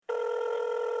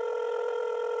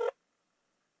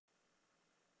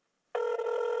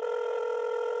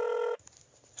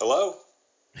Hello?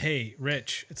 Hey,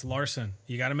 Rich, it's Larson.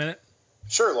 You got a minute?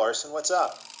 Sure, Larson, what's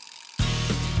up?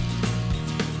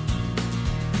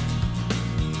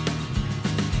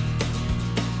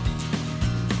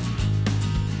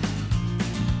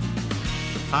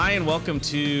 Hi, and welcome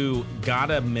to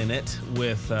Got a Minute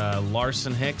with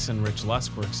Larson Hicks and Rich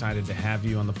Lusk. We're excited to have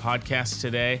you on the podcast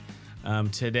today.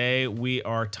 Today we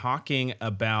are talking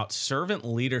about servant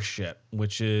leadership,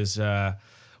 which is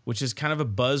kind of a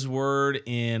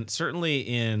buzzword certainly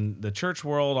in the church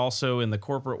world, also in the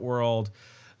corporate world.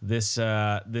 This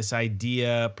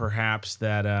idea, perhaps,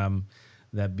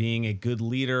 that being a good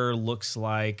leader looks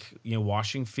like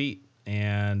washing feet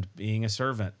and being a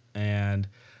servant, and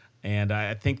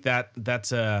I think there's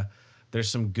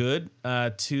some good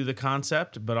to the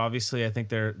concept, but obviously I think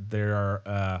there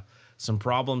are some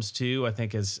problems too. I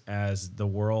think as the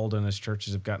world and as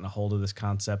churches have gotten a hold of this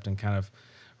concept and kind of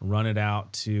run it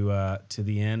out to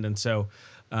the end. And so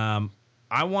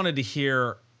I wanted to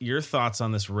hear your thoughts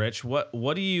on this, Rich.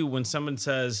 What do you, when someone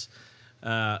says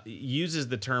uses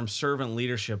the term servant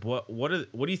leadership, what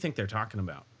do you think they're talking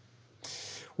about?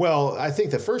 Well, I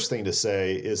think the first thing to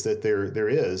say is that there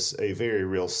is a very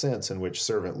real sense in which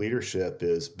servant leadership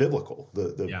is biblical.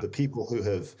 The people who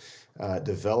have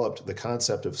developed the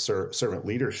concept of servant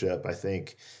leadership, I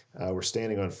think, we're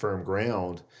standing on firm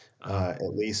ground,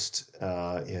 at least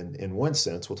in one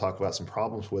sense. We'll talk about some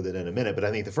problems with it in a minute, but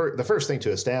I think the first thing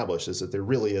to establish is that there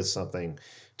really is something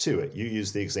to it. You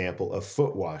use the example of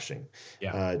foot washing.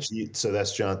 So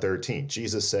that's John 13.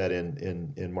 Jesus said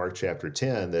in Mark chapter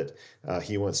 10 that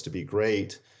he wants to be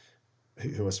great.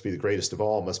 Who wants to be the greatest of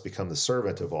all must become the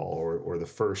servant of all, or the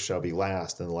first shall be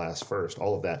last and the last first,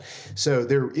 all of that. So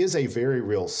there is a very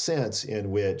real sense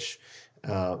in which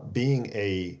being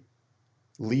a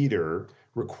leader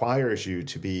requires you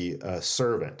to be a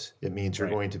servant. It means you're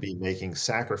going to be making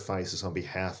sacrifices on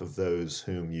behalf of those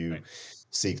whom you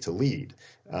seek to lead.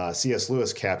 C.S.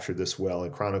 Lewis captured this well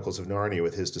in Chronicles of Narnia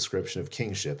with his description of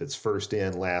kingship. It's first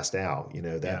in, last out,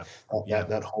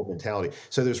 that whole mentality.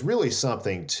 So there's really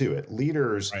something to it.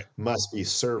 Leaders must be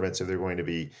servants if they're going to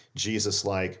be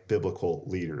Jesus-like biblical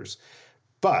leaders.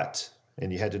 But,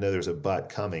 and you had to know there's a but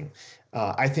coming,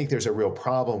 I think there's a real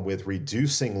problem with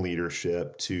reducing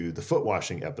leadership to the foot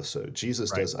washing episode.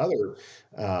 Jesus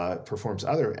performs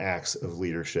other acts of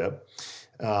leadership.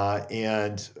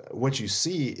 And what you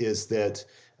see is that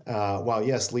while,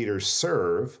 yes, leaders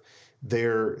serve,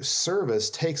 their service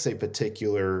takes a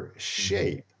particular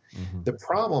shape. Mm-hmm. The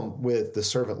problem with the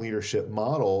servant leadership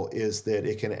model is that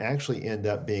it can actually end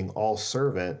up being all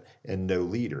servant and no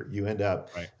leader. You end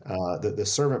up, the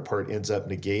servant part ends up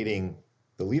negating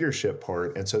the leadership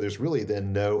part. And so there's really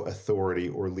then no authority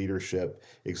or leadership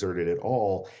exerted at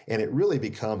all. And it really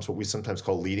becomes what we sometimes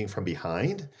call leading from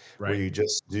behind, where you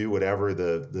just do whatever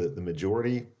the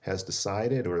majority has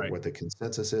decided or what the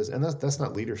consensus is. And that's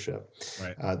not leadership.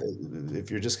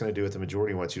 If you're just going to do what the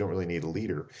majority wants, you don't really need a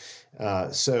leader.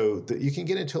 So you can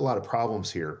get into a lot of problems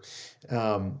here.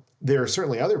 There are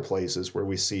certainly other places where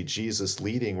we see Jesus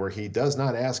leading where he does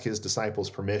not ask his disciples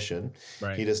permission.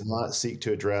 He does not seek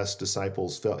to address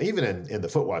disciples. Even in the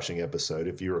foot washing episode,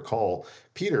 if you recall,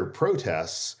 Peter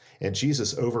protests and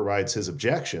Jesus overrides his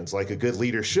objections like a good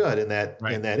leader should in that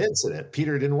incident.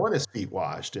 Peter didn't want his feet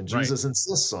washed and Jesus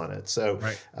insists on it. So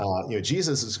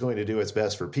Jesus is going to do what's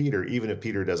best for Peter, even if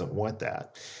Peter doesn't want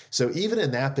that. So even in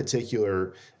that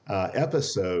particular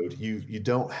episode, you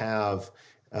don't have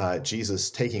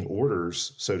Jesus taking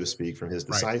orders, so to speak, from his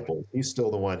disciples. He's still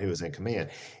the one who is in command.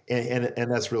 And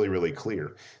that's really, really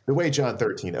clear. The way John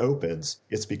 13 opens,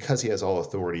 it's because he has all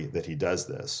authority that he does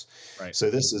this. So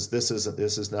this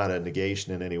is not a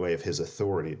negation in any way of his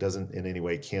authority. It doesn't in any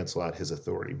way cancel out his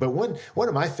authority. But one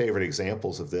of my favorite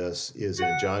examples of this is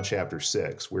in John chapter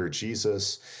 6, where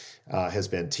Jesus has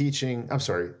been teaching.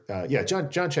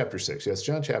 John chapter 6. Yes,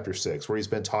 John chapter 6, where he's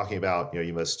been talking about,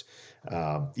 you must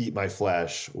eat my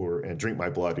flesh and drink my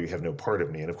blood, or you have no part of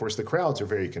me. And of course, the crowds are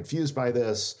very confused by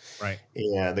this.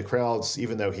 And the crowds,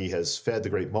 even though he has fed the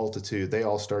great multitude, they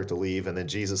all start to leave. And then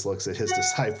Jesus looks at his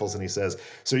disciples and he says,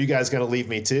 "So are you guys going to leave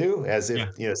me too?" As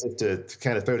if to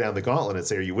kind of throw down the gauntlet and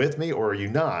say, "Are you with me or are you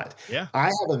not?" I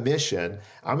have a mission.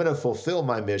 I'm going to fulfill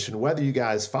my mission, whether you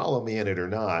guys follow me in it or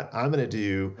not. I'm going to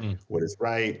do what is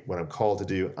right, what I'm called to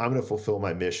do. I'm going to fulfill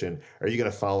my mission. Are you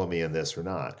going to follow me in this or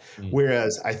not?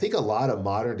 Whereas I think a lot of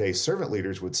modern day servant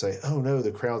leaders would say, "Oh no,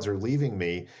 the crowds are leaving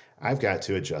me. I've got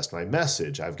to adjust my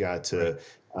message. I've got to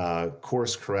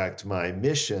course correct my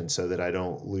mission so that I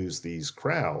don't lose these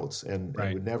crowds," and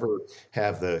would never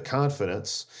have the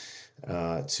confidence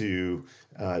to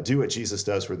do what Jesus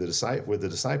does with the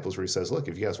disciples, where he says, "Look,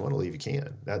 if you guys want to leave, you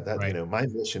can. Right. My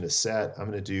mission is set.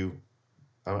 I'm going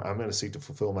to seek to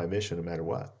fulfill my mission no matter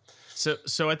what."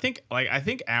 So I think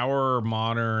our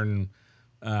modern,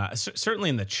 certainly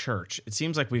in the church, it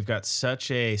seems like we've got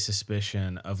such a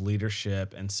suspicion of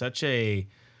leadership and such a,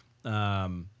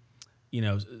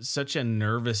 such a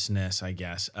nervousness, I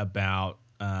guess, about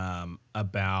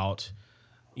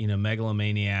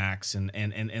megalomaniacs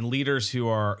and leaders who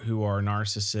are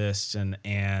narcissists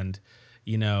and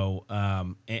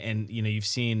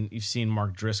you've seen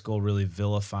Mark Driscoll really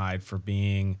vilified for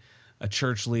being a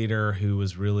church leader who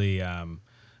was really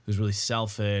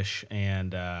selfish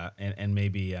and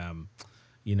maybe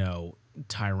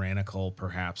tyrannical,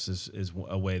 perhaps is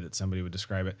a way that somebody would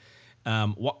describe it.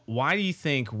 Why do you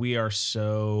think we are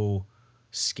so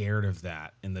scared of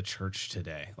that in the church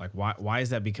today? Like, why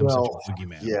has that become such a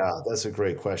boogeyman? Yeah, that's a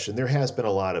great question. There has been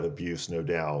a lot of abuse, no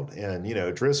doubt. And,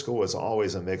 Driscoll was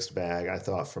always a mixed bag, I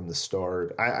thought, from the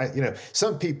start.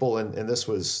 Some people, and this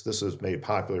was made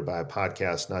popular by a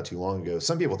podcast not too long ago,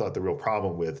 some people thought the real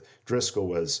problem with Driscoll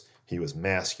was he was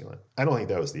masculine. I don't think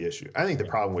that was the issue. I think the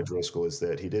problem with Driscoll is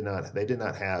that they did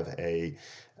not have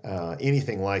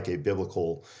anything like a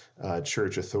biblical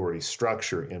church authority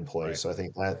structure in place. Right. So I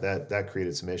think that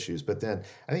created some issues. But then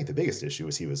I think the biggest issue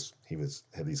was he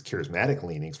had these charismatic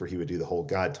leanings where he would do the whole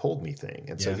 "God told me" thing,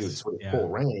 and so he would sort of pull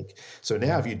rank. So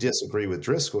now if you disagree with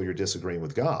Driscoll, you're disagreeing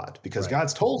with God because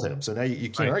God's told him. So now you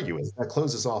can't argue with it. That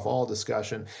closes off all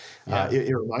discussion.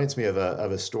 It reminds me of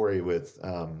a story with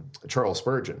Charles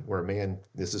Spurgeon, where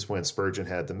this is when Spurgeon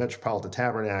had the Metropolitan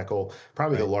Tabernacle,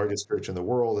 probably the largest church in the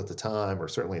world at the time, or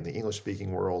certainly in the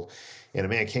English-speaking world. And a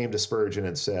man came to Spurgeon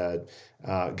and said,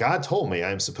 "God told me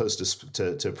I'm supposed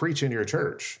to preach in your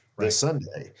church this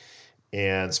Sunday."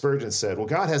 And Spurgeon said, "Well,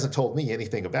 God hasn't told me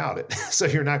anything about it, so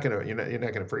you're not going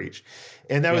to preach."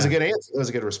 And that was a good answer. That was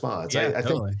a good response. I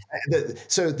totally. think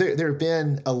so. There have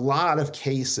been a lot of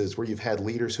cases where you've had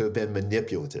leaders who have been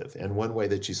manipulative, and one way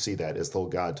that you see that is the whole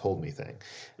 "God told me" thing,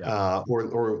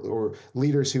 or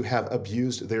leaders who have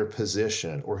abused their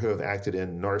position or who have acted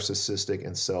in narcissistic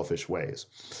and selfish ways.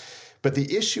 But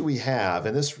the issue we have,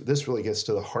 and this really gets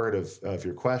to the heart of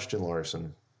your question,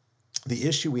 Larson, the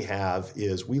issue we have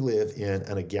is we live in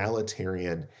an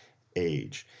egalitarian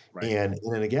age. Right. And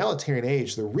in an egalitarian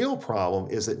age, the real problem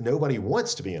is that nobody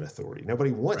wants to be in authority.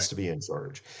 Nobody wants to be in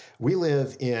charge. We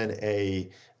live in a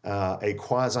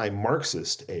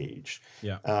quasi-Marxist age.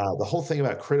 Yeah. The whole thing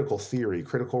about critical theory,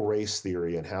 critical race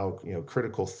theory, and how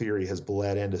critical theory has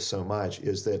bled into so much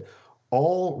is that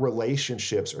all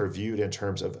relationships are viewed in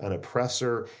terms of an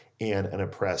oppressor and an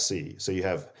oppressee. So you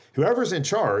have whoever's in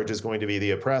charge is going to be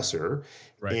the oppressor,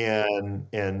 and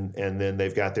then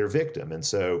they've got their victim. And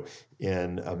so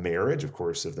in a marriage, of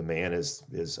course, if the man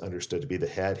is understood to be the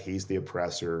head, he's the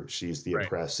oppressor, she's the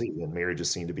oppressee. And marriages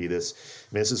seem to be this.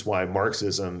 I mean, this is why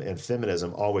Marxism and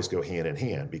feminism always go hand in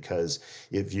hand, because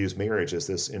it views marriage as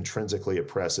this intrinsically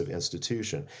oppressive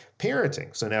institution.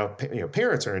 Parenting. So now,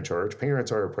 parents are in charge.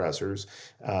 Parents are oppressors.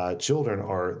 Children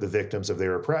are the victims of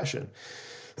their oppression.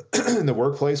 In the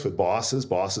workplace with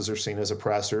bosses are seen as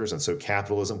oppressors, and so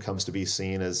capitalism comes to be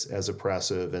seen as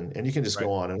oppressive, and you can just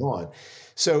go on and on.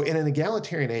 So in an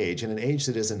egalitarian age, in an age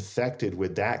that is infected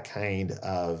with that kind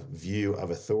of view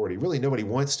of authority, really nobody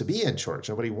wants to be in charge.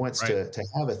 Nobody wants to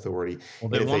have authority. Well,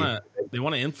 they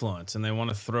want to influence, and they want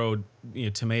to throw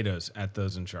tomatoes at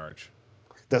those in charge.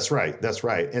 That's right.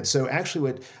 And so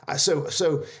actually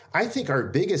so I think our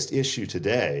biggest issue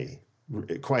today,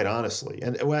 quite honestly,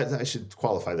 and I should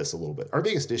qualify this a little bit. Our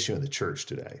biggest issue in the church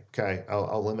today, okay,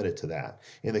 I'll limit it to that,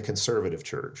 in the conservative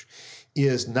church,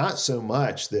 is not so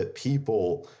much that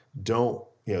people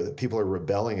that people are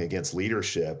rebelling against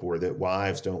leadership, or that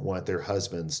wives don't want their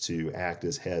husbands to act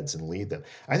as heads and lead them.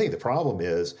 I think the problem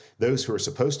is those who are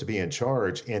supposed to be in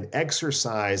charge and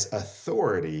exercise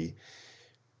authority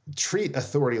treat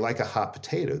authority like a hot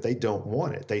potato. They don't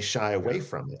want it. They shy away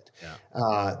from it.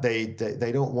 Yeah.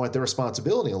 They don't want the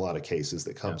responsibility in a lot of cases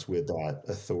that comes with that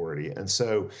authority. And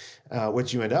so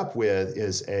what you end up with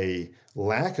is a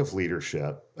lack of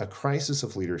leadership, a crisis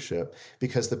of leadership,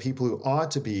 because the people who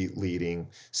ought to be leading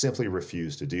simply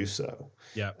refuse to do so.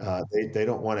 Yeah. They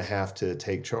don't want to have to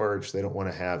take charge. They don't want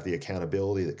to have the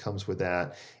accountability that comes with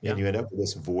that. And you end up with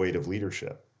this void of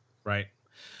leadership. Right.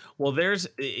 Well, there's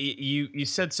you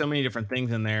said so many different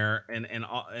things in there,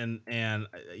 and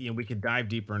we could dive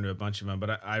deeper into a bunch of them,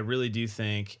 but I really do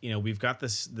think we've got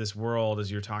this world,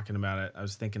 as you're talking about it. I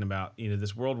was thinking about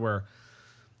this world where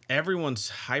everyone's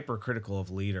hypercritical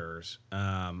of leaders,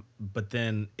 but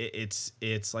then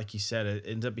it's like you said, it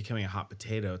ends up becoming a hot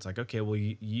potato. It's like, okay, well,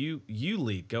 you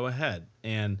lead, go ahead,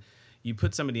 and you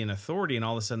put somebody in authority, and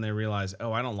all of a sudden they realize,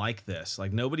 oh, I don't like this.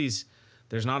 Like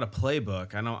there's not a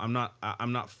playbook.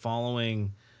 I'm not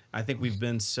following. I think we've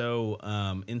been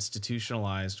so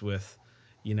institutionalized with,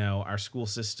 our school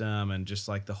system and just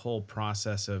like the whole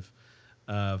process of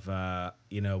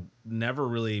never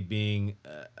really being.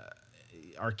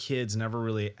 Our kids never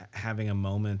really having a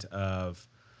moment of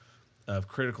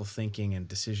critical thinking and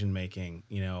decision making,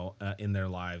 in their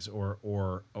lives,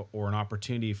 or an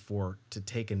opportunity to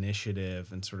take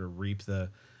initiative and sort of reap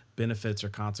the benefits or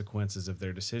consequences of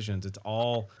their decisions. It's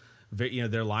all very,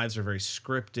 their lives are very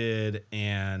scripted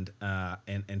and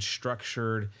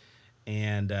structured,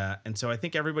 and so I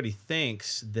think everybody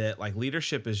thinks that like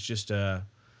leadership's just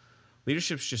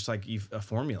like a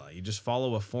formula. You just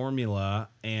follow a formula,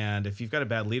 and if you've got a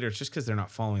bad leader, it's just because they're not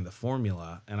following the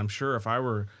formula. And I'm sure if I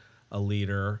were a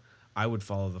leader, I would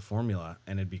follow the formula,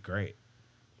 and it'd be great.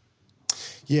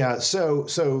 Yeah. So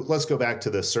let's go back to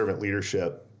the servant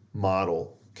leadership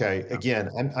model. Okay. Again,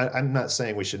 I'm not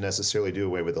saying we should necessarily do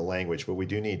away with the language, but we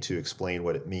do need to explain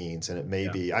what it means. And it may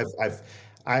be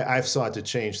I've sought to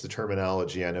change the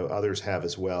terminology. I know others have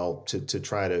as well to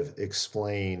try to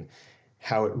explain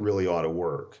how it really ought to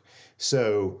work.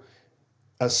 So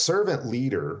a servant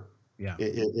leader,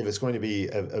 if it's going to be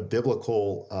a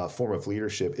biblical form of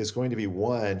leadership, is going to be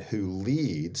one who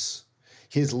leads.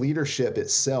 His leadership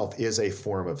itself is a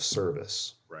form of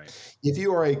service. Right. If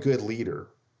you are a good leader,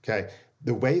 okay,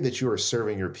 the way that you are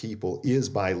serving your people is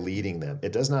by leading them.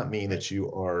 It does not mean that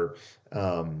you are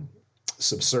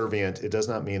subservient. It does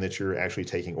not mean that you're actually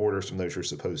taking orders from those you're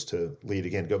supposed to lead.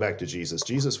 Again, go back to Jesus.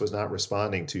 Jesus was not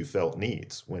responding to felt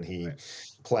needs when he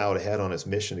plowed ahead on his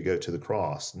mission to go to the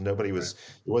cross. Nobody was,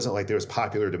 it wasn't like there was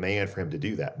popular demand for him to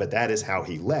do that, but that is how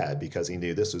he led, because he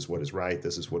knew this is what is right.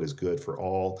 This is what is good for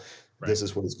all. Right. This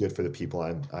is what is good for the people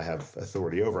I have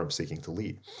authority over, I'm seeking to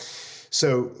lead.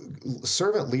 So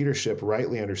servant leadership,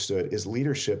 rightly understood, is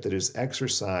leadership that is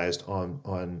exercised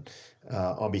on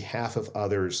behalf of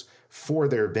others for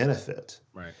their benefit.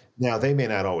 Right. Now, they may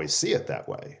not always see it that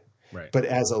way. Right. But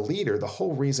as a leader, the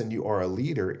whole reason you are a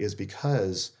leader is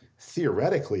because,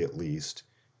 theoretically at least,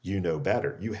 you know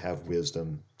better. You have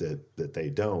wisdom that they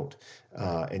don't,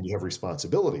 and you have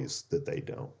responsibilities that they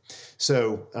don't.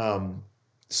 So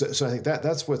I think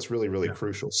that's what's really, really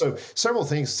crucial. So several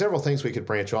things we could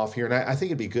branch off here. And I think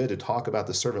it'd be good to talk about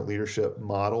the servant leadership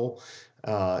model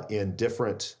in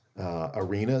different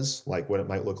arenas, like what it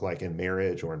might look like in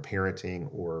marriage or in parenting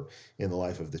or in the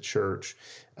life of the church.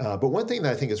 But one thing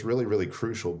that I think is really, really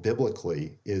crucial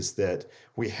biblically is that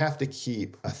we have to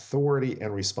keep authority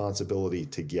and responsibility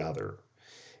together.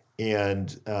 And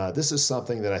this is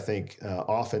something that I think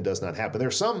often does not happen. There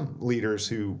are some leaders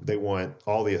who they want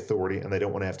all the authority and they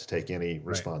don't want to have to take any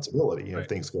responsibility. If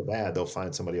things go bad, they'll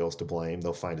find somebody else to blame.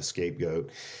 They'll find a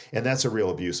scapegoat. And that's a real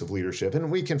abuse of leadership.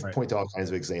 And we can point to all kinds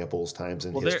of examples, times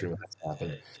in history when that's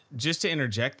happened. Just to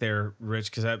interject there, Rich,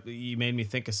 because you made me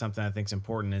think of something I think is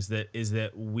important, is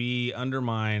that we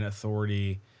undermine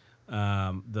authority.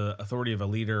 The authority of a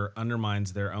leader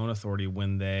undermines their own authority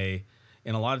when they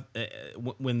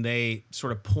when they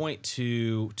sort of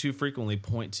too frequently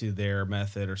point to their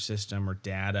method or system or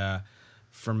data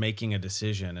for making a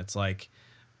decision. It's like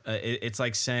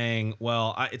saying,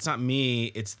 well, it's not me,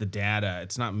 it's the data.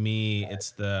 It's not me, it's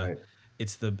the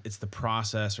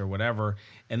process or whatever.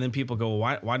 And then people go,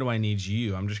 well, why do I need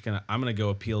you? I'm gonna go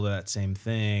appeal to that same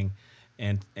thing,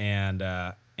 and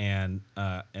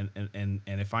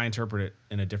if I interpret it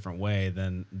in a different way,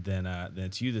 then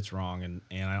it's you that's wrong, and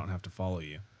I don't have to follow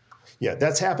you. Yeah,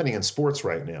 that's happening in sports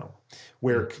right now,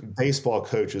 where baseball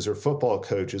coaches or football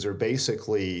coaches are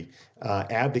basically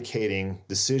abdicating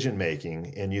decision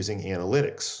making and using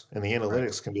analytics. And the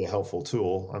analytics can be a helpful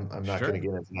tool. I'm not going to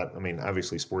get into that. I mean,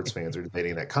 obviously, sports fans are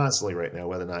debating that constantly right now,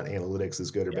 whether or not analytics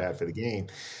is good or bad for the game.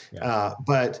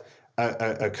 But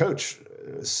a coach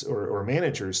or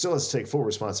manager still has to take full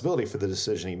responsibility for the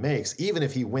decision he makes, even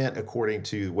if he went according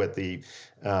to what the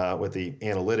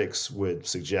analytics would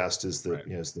suggest is the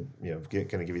going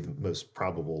to give you the most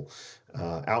probable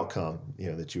outcome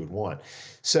that you would want.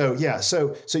 So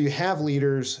you have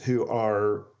leaders who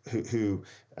are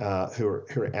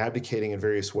abdicating in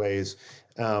various ways.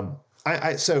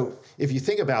 So if you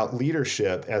think about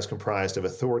leadership as comprised of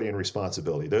authority and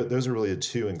responsibility, those are really the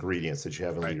two ingredients that you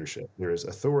have in leadership. There is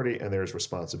authority and there is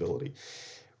responsibility.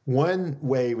 One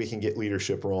way we can get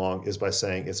leadership wrong is by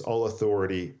saying it's all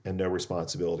authority and no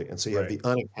responsibility. And so you have the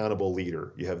unaccountable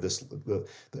leader. You have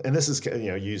and this is,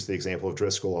 use the example of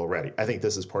Driscoll already. I think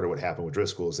this is part of what happened with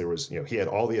Driscoll is there was, he had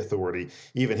all the authority.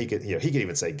 Even he could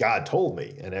even say, God told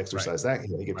me, and exercise that.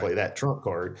 He could play that trump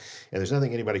card, and there's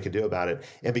nothing anybody could do about it.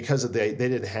 And because they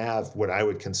didn't have what I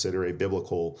would consider a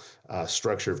biblical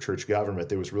structure of church government,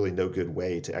 there was really no good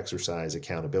way to exercise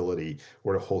accountability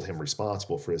or to hold him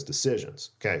responsible for his decisions.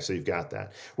 Okay, so you've got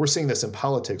that. We're seeing this in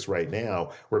politics right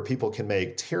now where people can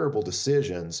make terrible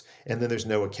decisions and then there's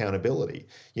no accountability.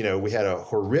 We had a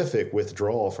horrific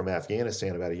withdrawal from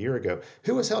Afghanistan about a year ago.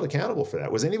 Who was held accountable for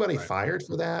that? Was anybody fired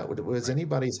for that? Was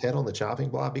anybody's head on the chopping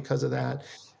block because of that?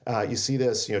 You see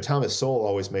this, Thomas Sowell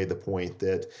always made the point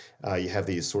that you have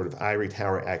these sort of ivory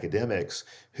tower academics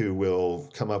who will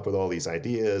come up with all these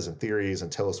ideas and theories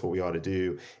and tell us what we ought to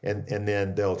do. And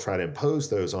then they'll try to impose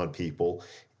those on people.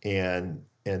 And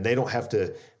they don't have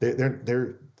to, they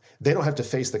don't have to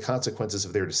face the consequences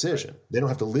of their decision. They don't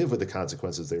have to live with the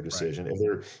consequences of their decision.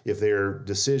 If their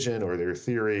decision or their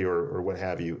theory or what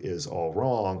have you is all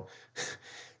wrong,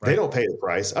 they don't pay the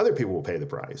price. Other people will pay the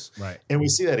price. Right. And we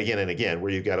see that again and again,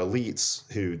 where you've got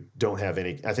elites who don't have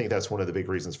any. I think that's one of the big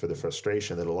reasons for the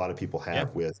frustration that a lot of people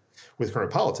have with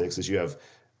current politics is you have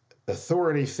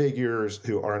authority figures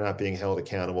who are not being held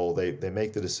accountable. They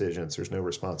make the decisions. There's no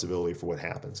responsibility for what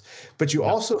happens. But you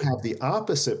also have the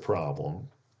opposite problem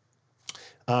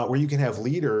where you can have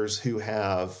leaders who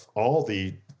have all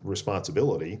the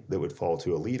responsibility that would fall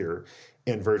to a leader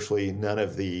and virtually none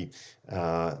of the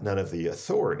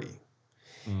authority.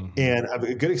 Mm-hmm. And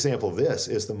a good example of this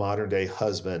is the modern day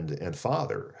husband and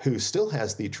father who still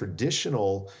has the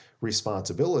traditional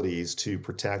responsibilities to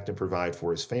protect and provide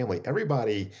for his family.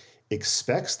 Everybody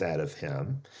expects that of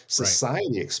him.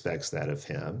 Society expects that of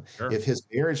him. Sure. If his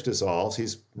marriage dissolves,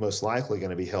 he's most likely going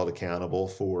to be held accountable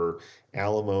for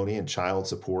alimony and child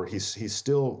support. He's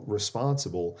still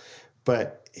responsible.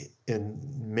 But in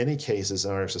many cases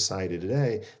in our society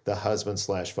today, the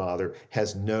husband/father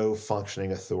has no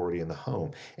functioning authority in the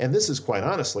home. And this is quite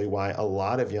honestly why a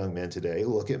lot of young men today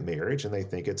look at marriage and they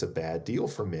think it's a bad deal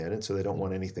for men. And so they don't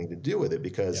want anything to do with it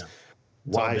because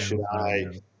why should I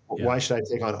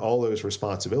take on all those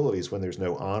responsibilities when there's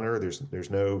no honor?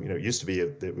 There's no, it used to be,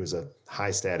 it was a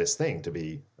high status thing to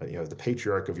be, the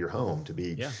patriarch of your home, to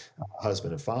be a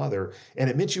husband and father. And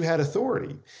it meant you had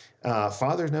authority.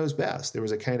 Father knows best. There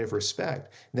was a kind of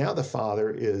respect. Now the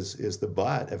father is the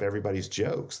butt of everybody's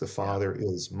jokes. The father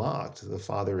is mocked. The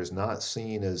father is not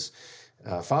seen as,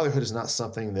 fatherhood is not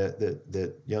something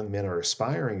that young men are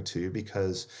aspiring to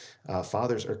because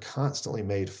fathers are constantly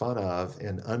made fun of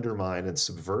and undermined and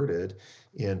subverted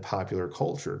in popular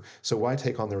culture. So why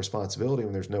take on the responsibility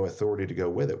when there's no authority to go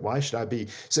with it? Why should I be?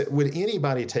 So would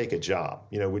anybody take a job?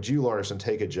 Would you, Larson,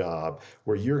 take a job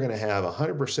where you're going to have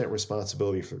 100%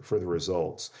 responsibility for the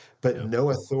results, but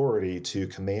no authority to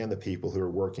command the people who are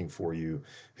working for you,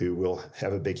 who will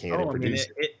have a big hand in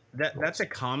producing? That's a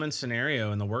common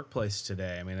scenario in the workplace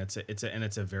today. I mean,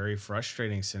 it's a very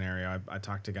frustrating scenario. I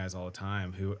talk to guys all the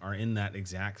time who are in that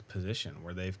exact position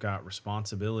where they've got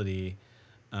responsibility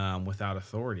without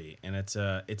authority, and it's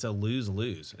a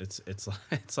lose-lose.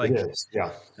 It's like it is.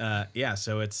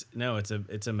 So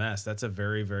it's a mess. That's a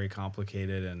very, very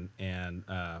complicated and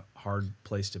hard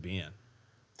place to be in.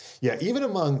 Yeah, even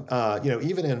among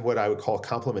even in what I would call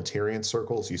complementarian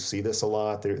circles, you see this a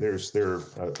lot. There are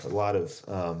a lot of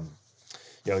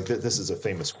this is a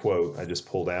famous quote I just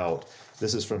pulled out.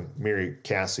 This is from Mary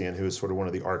Cassian, who is sort of one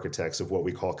of the architects of what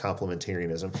we call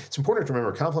complementarianism. It's important to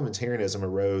remember complementarianism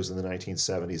arose in the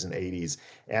 1970s and 80s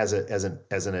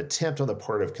as an attempt on the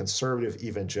part of conservative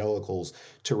evangelicals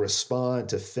to respond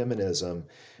to feminism,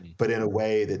 but in a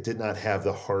way that did not have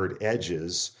the hard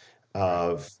edges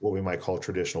of what we might call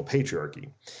traditional patriarchy.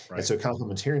 Right. And so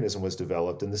complementarianism was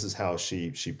developed, and this is how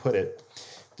she put it,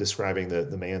 describing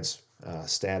the man's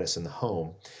status in the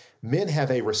home. Men have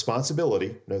a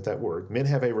responsibility, note that word, men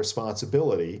have a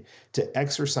responsibility to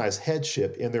exercise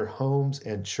headship in their homes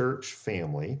and church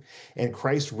family, and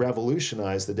Christ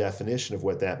revolutionized the definition of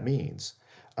what that means.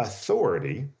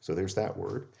 Authority, so there's that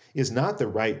word, is not the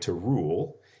right to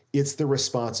rule, it's the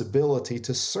responsibility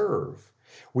to serve.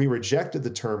 We rejected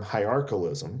the term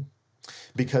hierarchalism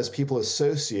because people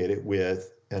associate it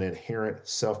with an inherent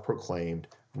self-proclaimed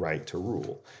right to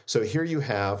rule. So here you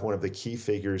have one of the key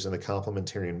figures in the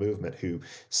complementarian movement who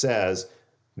says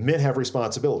men have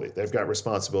responsibility. They've got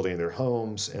responsibility in their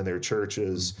homes and their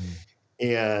churches. Mm-hmm.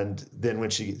 And then when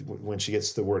she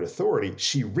gets the word authority,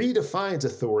 she redefines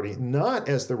authority not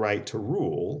as the right to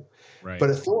rule, Right.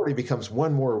 but authority becomes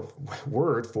one more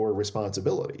word for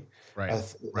responsibility. Right.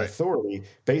 Right. Authority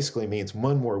basically means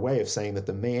one more way of saying that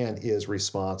the man is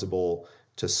responsible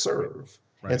to serve.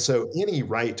 And Right. so any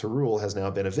right to rule has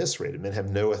now been eviscerated. Men have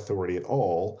no authority at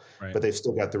all, Right. but they've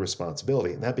still got the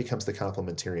responsibility. And that becomes the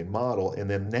complementarian model. And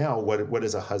then now what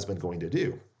is a husband going to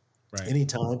do? Right.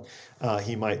 Anytime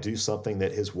he might do something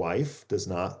that his wife does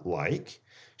not like,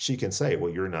 she can say,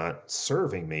 well, you're not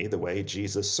serving me the way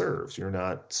Jesus serves. You're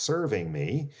not serving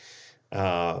me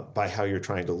by how you're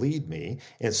trying to lead me.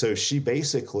 And so she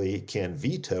basically can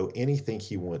veto anything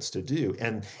he wants to do.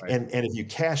 And Right. and if you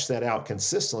cash that out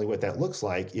consistently, what that looks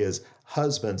like is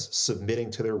husbands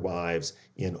submitting to their wives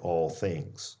in all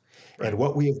things. Right. And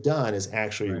what we have done is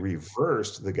actually Right.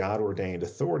 reversed the God-ordained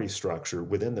authority structure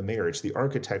within the marriage. The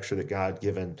architecture that God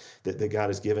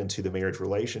has given to the marriage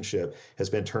relationship has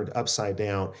been turned upside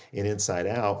down and inside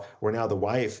out, where now the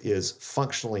wife is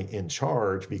functionally in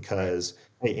charge because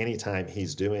hey, anytime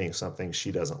he's doing something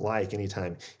she doesn't like,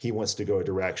 anytime he wants to go a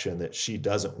direction that she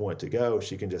doesn't want to go,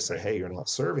 she can just say, hey, you're not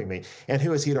serving me. And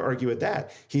who is he to argue with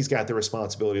that? He's got the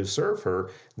responsibility to serve her,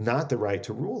 not the right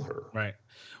to rule her. Right.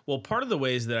 Well, part of the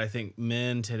ways that I think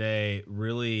men today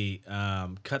really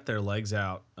cut their legs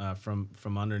out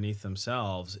from underneath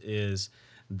themselves is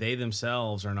they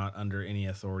themselves are not under any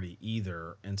authority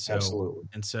either, Absolutely.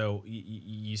 and so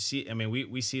you see, I mean,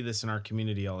 we see this in our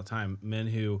community all the time. Men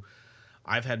who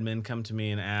I've had men come to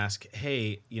me and ask,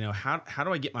 "Hey, how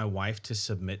do I get my wife to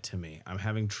submit to me? I'm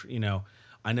having,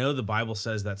 I know the Bible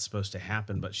says that's supposed to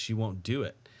happen, but she won't do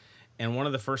it." And one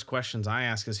of the first questions I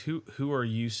ask is, who are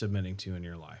you submitting to in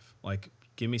your life? Like,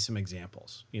 give me some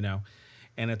examples,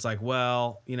 And it's like,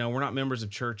 well, we're not members of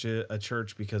a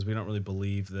church because we don't really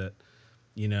believe that,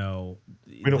 we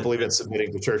don't believe in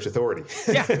submitting to church authority.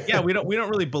 yeah, we don't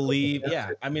really believe.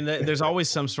 Yeah, I mean, there's always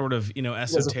some sort of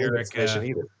esoteric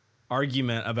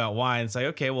argument about why. And it's like,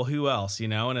 okay, well, who else?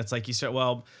 And it's like you start,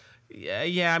 well,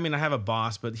 yeah. I mean, I have a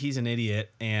boss, but he's an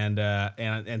idiot, and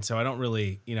so I don't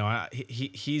really,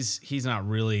 he's not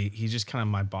really. He's just kind of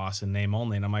my boss in name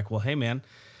only. And I'm like, well, hey, man,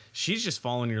 she's just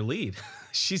following your lead.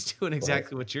 She's doing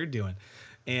exactly what you're doing,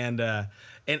 and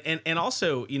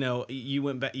also, you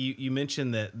went back. You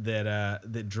mentioned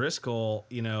that Driscoll,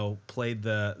 played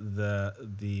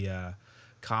the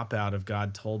cop out of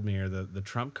God told me, or the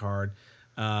trump card.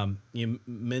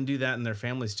 Men do that in their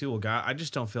families too. Well, God, I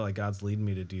just don't feel like God's leading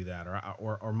me to do that,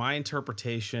 or my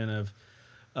interpretation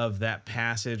of that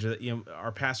passage.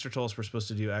 Our pastor told us we're supposed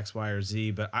to do X, Y, or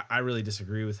Z, but I really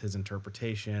disagree with his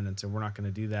interpretation, and so we're not going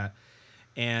to do that.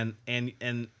 And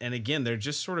again, they're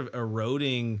just sort of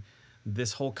eroding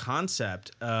this whole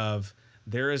concept of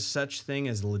there is such thing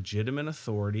as legitimate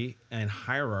authority and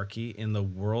hierarchy in the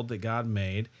world that God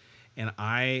made. And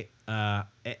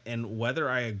and whether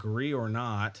I agree or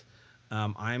not,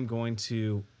 I'm going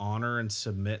to honor and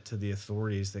submit to the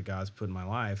authorities that God's put in my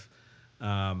life.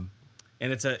 And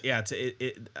I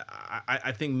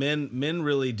think men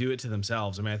really do it to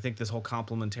themselves. I mean, I think this whole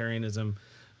complementarianism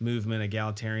movement,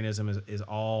 egalitarianism is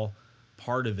all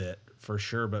part of it for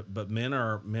sure. But men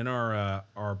are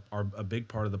a big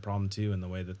part of the problem too, in the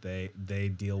way that they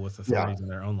deal with authorities in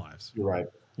their own lives. You're right.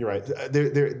 You're right.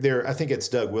 I think it's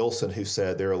Doug Wilson who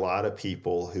said there are a lot of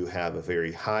people who have a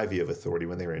very high view of authority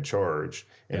when they're in charge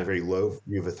and a very low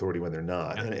view of authority when they're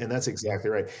not. Yeah. And that's exactly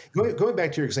right. Going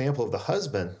back to your example of the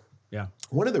husband,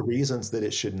 one of the reasons that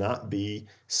it should not be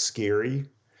scary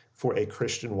for a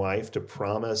Christian wife to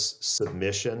promise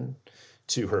submission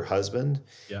to her husband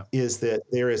is that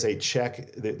there is a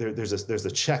check. There's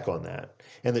a check on that.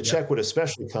 And the check would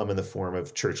especially come in the form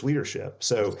of church leadership.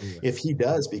 So if he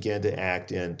does begin to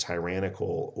act in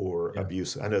tyrannical or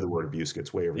abusive, I know the word abuse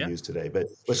gets way overused today, but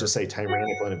let's just say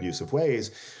tyrannical and abusive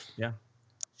ways. Yeah.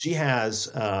 She has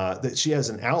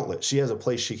an outlet. She has a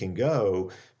place she can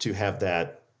go to have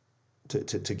that,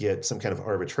 to get some kind of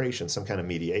arbitration, some kind of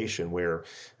mediation where,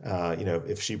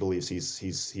 if she believes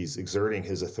he's exerting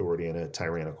his authority in a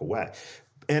tyrannical way.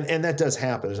 And that does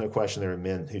happen. There's no question there are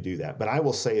men who do that. But I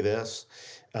will say this.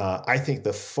 I think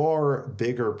the far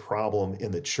bigger problem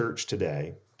in the church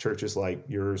today, churches like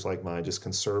yours, like mine, just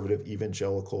conservative,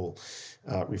 evangelical,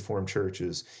 Reformed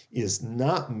churches, is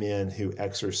not men who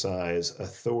exercise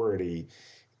authority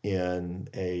in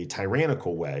a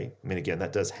tyrannical way. I mean, again,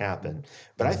 that does happen.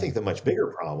 But I think the much bigger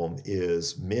problem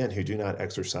is men who do not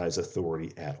exercise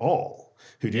authority at all,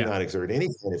 who do not exert any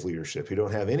kind of leadership, who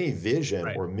don't have any vision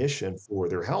or mission for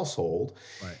their household.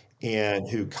 Right. and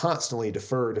who constantly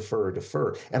defer.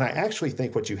 And I actually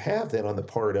think what you have then on the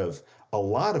part of a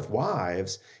lot of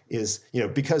wives is,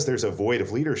 because there's a void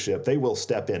of leadership, they will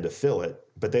step in to fill it,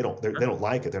 but they don't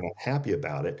like it. They're not happy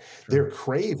about it. Sure. They're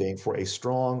craving for a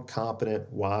strong,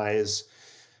 competent, wise,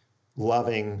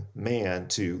 loving man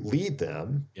to lead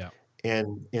them. Yeah.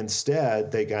 And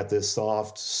instead, they got this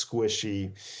soft,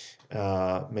 squishy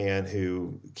man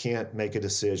who can't make a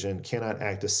decision, cannot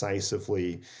act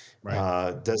decisively,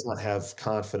 Right. does not have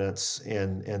confidence.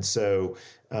 And so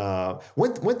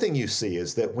one thing you see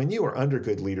is that when you are under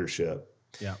good leadership,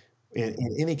 Yeah. in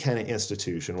any kind of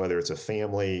institution, whether it's a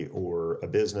family or a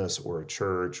business or a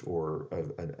church or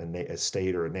a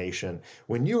state or a nation,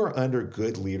 when you are under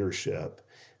good leadership,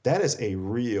 that is a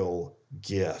real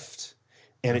gift.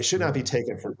 And it should not be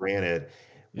taken for granted.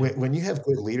 Yeah. When you have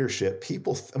good leadership,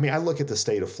 people, I look at the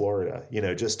state of Florida,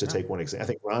 just to Yeah. take one example. I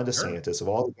think Ron DeSantis, of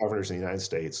all the governors in the United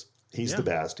States, he's the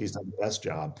best. He's done the best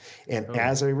job. And Totally.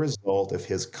 as a result of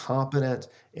his competent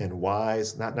and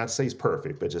wise, not to say he's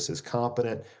perfect, but just his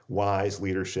competent, wise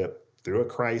leadership through a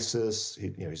crisis,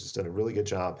 he's just done a really good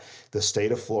job. The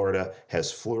state of Florida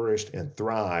has flourished and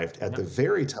thrived at the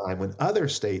very time when other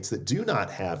states that do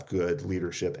not have good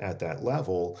leadership at that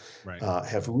level Right.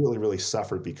 Have really, really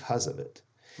suffered because of it.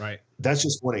 Right. That's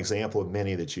just one example of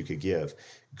many that you could give.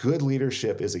 Good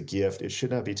leadership is a gift. It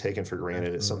should not be taken for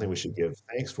granted. It's something we should give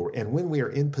thanks for. And when we are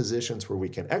in positions where we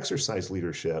can exercise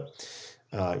leadership,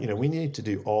 we need to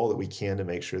do all that we can to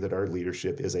make sure that our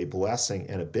leadership is a blessing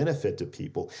and a benefit to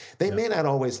people. They may not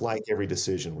always like every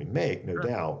decision we make, no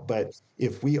doubt, but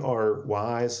if we are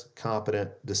wise, competent,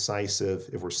 decisive,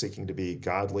 if we're seeking to be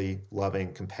godly,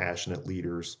 loving, compassionate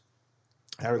leaders,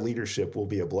 our leadership will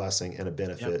be a blessing and a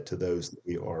benefit to those that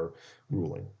we are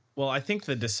ruling. Well, I think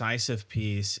the decisive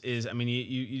piece is,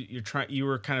 you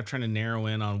were kind of trying to narrow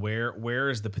in on where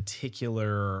is the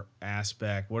particular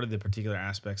aspect, what are the particular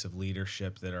aspects of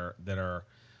leadership that are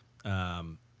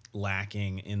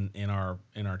lacking in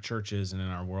our churches and in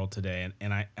our world today,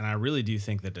 and I really do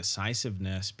think the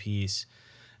decisiveness piece,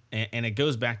 and it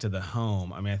goes back to the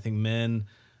home. I think men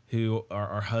who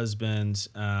are husbands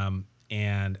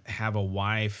and have a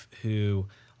wife who,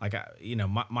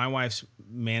 my wife's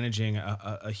managing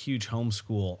a huge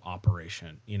homeschool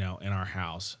operation, in our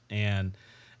house. And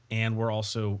we're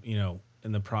also,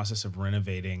 in the process of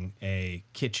renovating a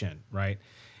kitchen. Right.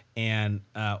 And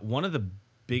one of the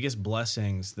biggest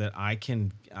blessings that I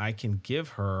can give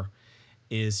her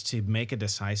is to make a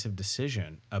decisive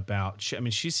decision about,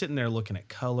 she's sitting there looking at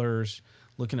colors,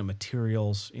 looking at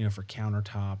materials, for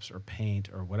countertops or paint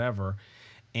or whatever.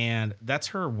 And that's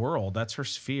her world. That's her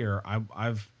sphere.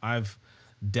 I've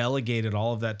delegated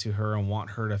all of that to her and want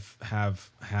her to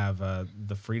have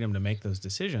the freedom to make those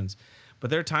decisions. But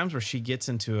there are times where she gets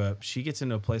into a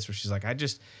place where she's like, I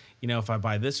just, if I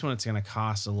buy this one, it's going to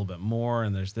cost a little bit more,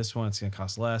 and there's this one, it's going to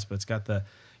cost less, but it's got the,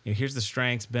 here's the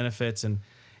strengths, benefits,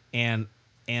 and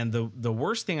the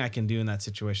worst thing I can do in that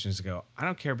situation is to go, I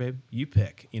don't care, babe, you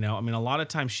pick. A lot of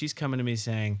times she's coming to me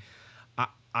saying,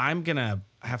 I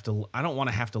don't want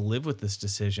to have to live with this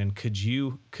decision. Could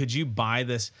you buy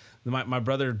this? My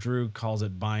brother Drew calls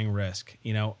it buying risk.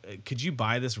 Could you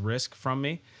buy this risk from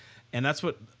me? And that's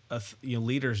what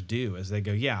leaders do, is they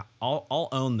go, yeah, I'll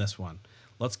own this one.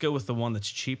 Let's go with the one that's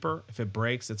cheaper. If it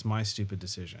breaks, it's my stupid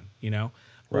decision.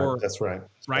 Right, that's right.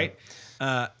 Right.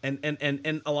 And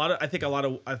I think a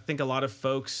lot of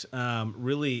folks,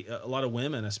 really, a lot of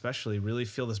women especially, really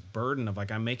feel this burden of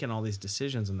like, I'm making all these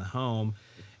decisions in the home,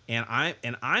 and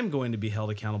I'm going to be held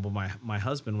accountable by my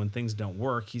husband when things don't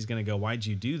work. He's going to go, why'd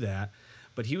you do that?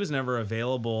 But he was never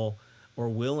available or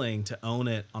willing to own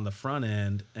it on the front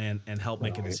end and help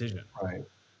make a decision. Right.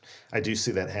 I do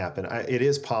see that happen. It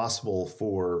is possible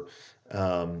for,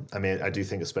 I do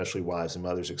think especially wives and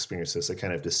mothers experience this, a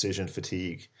kind of decision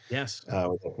fatigue. Yes.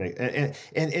 Again,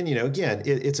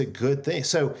 it's a good thing.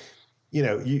 So,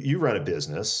 you run a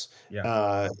business.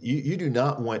 Yeah. You do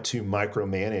not want to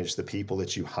micromanage the people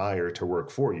that you hire to work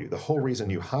for you. The whole reason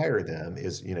you hire them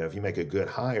is, if you make a good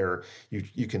hire,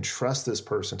 you can trust this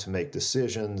person to make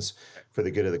decisions for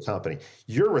the good of the company.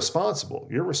 You're responsible.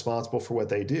 You're responsible for what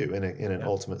they do in an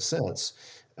ultimate sense,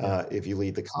 if you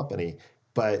lead the company.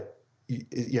 But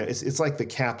it's like the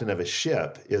captain of a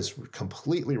ship is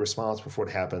completely responsible for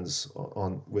what happens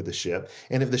with the ship.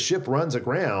 And if the ship runs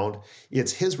aground,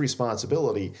 it's his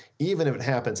responsibility, even if it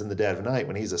happens in the dead of night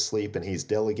when he's asleep and he's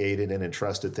delegated and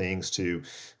entrusted things to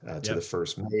the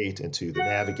first mate and to the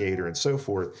navigator and so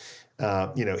forth.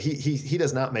 He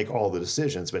does not make all the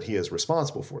decisions, but he is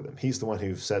responsible for them. He's the one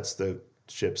who sets the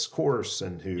ship's course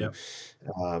and who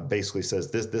basically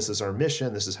says this is our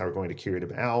mission, this is how we're going to carry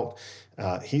it out.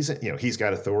 He's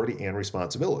got authority and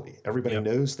responsibility. Everybody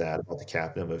knows that about the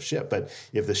captain of a ship. But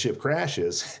if the ship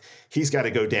crashes, he's got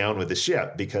to go down with the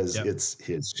ship because it's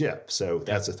his ship. So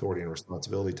that's authority and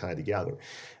responsibility tied together.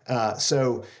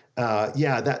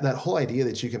 That whole idea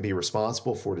that you can be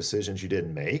responsible for decisions you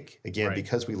didn't make, again,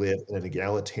 because we live in an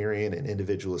egalitarian and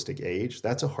individualistic age,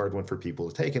 that's a hard one for people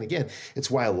to take. And again,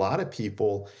 it's why a lot of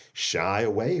people shy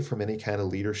away from any kind of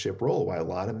leadership role, why a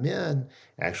lot of men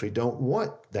actually don't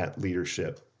want that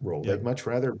leadership role. They'd much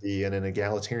rather be in an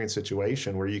egalitarian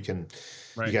situation where you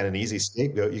got an easy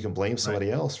scapegoat. You can blame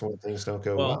somebody else for when things don't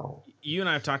go well. You and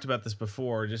I have talked about this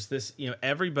before. Just this,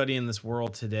 everybody in this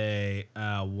world today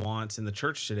wants, in the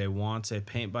church today, wants a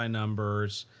paint by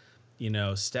numbers,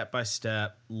 step by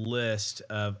step list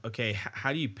of, okay,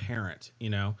 how do you parent?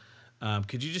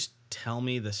 Could you just tell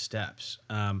me the steps?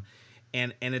 And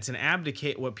it's an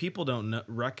abdicate. What people don't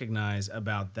recognize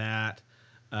about that.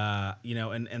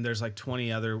 And there's like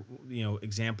 20 other,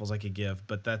 examples I could give,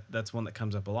 but that's one that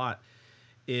comes up a lot,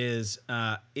 is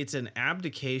it's an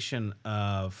abdication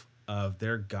of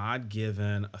their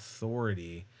God-given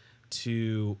authority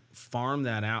to farm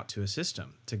that out to a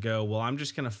system, to go, well, I'm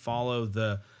just going to follow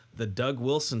the Doug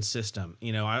Wilson system.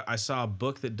 I saw a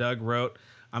book that Doug wrote.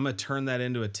 I'm going to turn that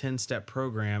into a 10-step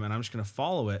program and I'm just going to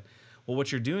follow it. Well,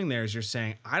 what you're doing there is you're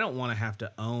saying, I don't want to have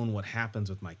to own what happens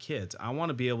with my kids. I want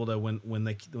to be able to, when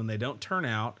they don't turn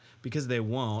out, because they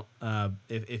won't,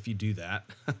 if you do that,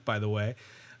 by the way,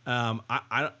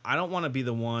 I don't want to be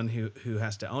the one who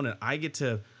has to own it. I get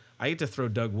to throw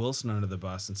Doug Wilson under the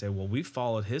bus and say, well, we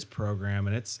followed his program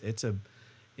and it's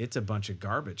a bunch of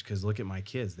garbage because look at my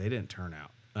kids, they didn't turn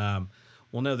out.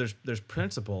 Well, no, there's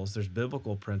principles, there's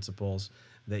biblical principles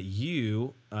that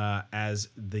you, as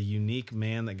the unique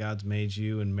man that God's made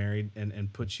you and married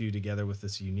and put you together with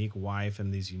this unique wife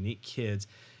and these unique kids,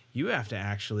 you have to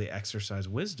actually exercise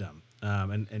wisdom.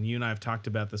 And you and I have talked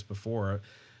about this before,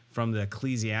 from the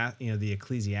Ecclesiastes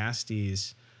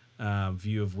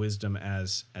view of wisdom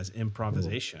as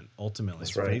improvisation. Ultimately,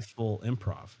 it's faithful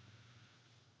improv.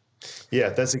 Yeah,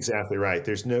 that's exactly right.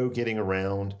 There's no getting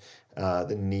around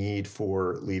the need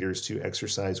for leaders to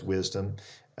exercise wisdom.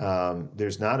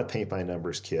 There's not a paint by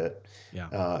numbers kit.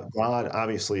 God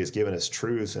obviously has given us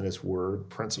truths in his word,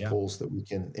 principles that we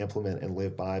can implement and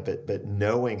live by, but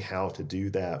knowing how to do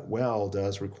that well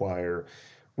does require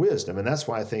wisdom. And that's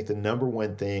why I think the number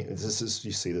one thing, you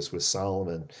see this with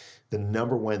Solomon, the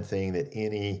number one thing that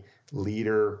any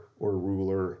leader or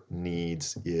ruler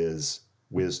needs is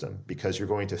wisdom, because you're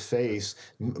going to face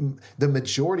the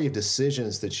majority of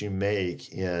decisions that you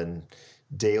make in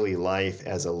daily life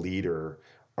as a leader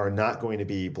are not going to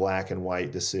be black and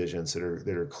white decisions that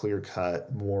are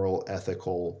clear-cut, moral,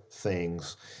 ethical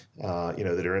things,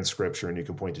 that are in Scripture and you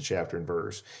can point to chapter and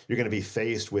verse. You're going to be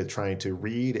faced with trying to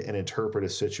read and interpret a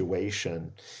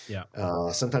situation,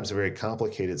 sometimes a very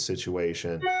complicated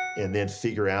situation, and then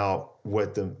figure out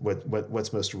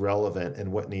what's most relevant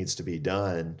and what needs to be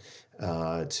done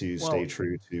to stay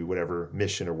true to whatever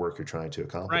mission or work you're trying to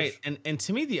accomplish. Right. And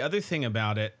to me, the other thing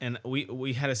about it, and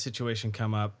we had a situation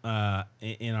come up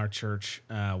in our church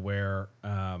where,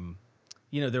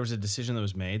 there was a decision that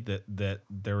was made that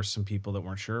there were some people that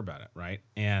weren't sure about it. Right.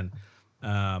 And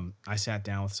I sat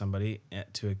down with somebody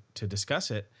to discuss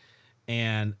it.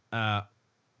 And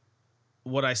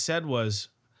what I said was,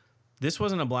 this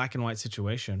wasn't a black and white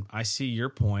situation. I see your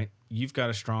point. You've got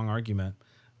a strong argument.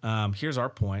 Here's our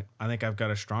point. I think I've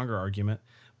got a stronger argument,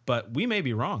 but we may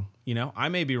be wrong. I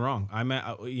may be wrong.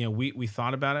 We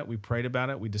thought about it. We prayed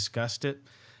about it. We discussed it,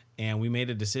 and we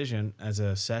made a decision as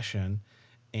a session,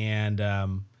 and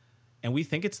we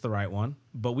think it's the right one,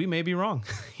 but we may be wrong.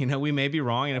 We may be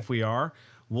wrong. And if we are,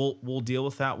 we'll deal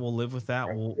with that. We'll live with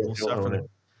that. We'll suffer it.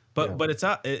 But it's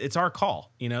our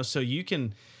call, so you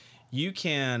can,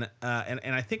 and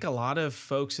I think a lot of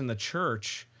folks in the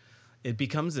church, it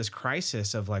becomes this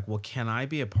crisis of like, well, can I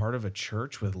be a part of a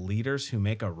church with leaders who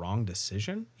make a wrong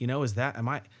decision?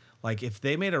 If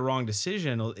they made a wrong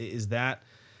decision, I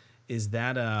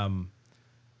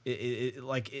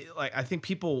think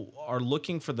people are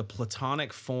looking for the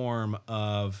platonic form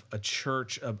of a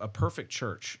church, a perfect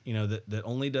church, that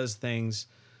only does things,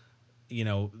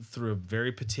 through a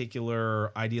very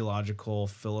particular ideological,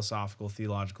 philosophical,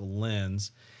 theological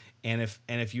lens. And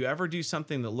if you ever do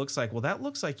something that looks like, well, that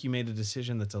looks like you made a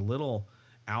decision that's a little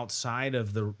outside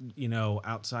of the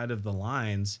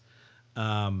lines,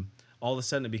 all of a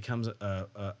sudden it becomes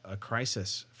a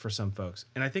crisis for some folks.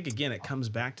 And I think, again, it comes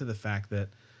back to the fact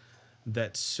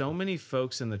that so many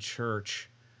folks in the church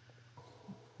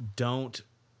don't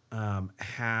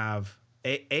have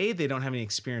they don't have any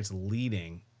experience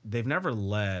leading. They've never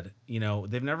led,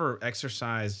 they've never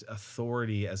exercised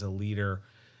authority as a leader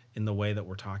in the way that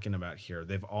we're talking about here.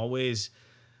 They've always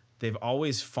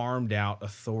farmed out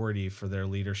authority for their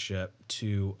leadership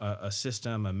to a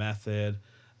system, a method,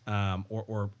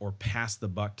 or pass the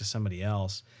buck to somebody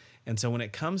else. And so when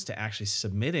it comes to actually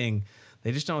submitting,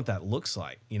 they just don't know what that looks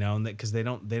like, and because they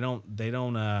don't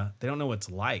know what it's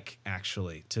like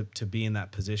actually to be in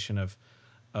that position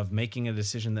of making a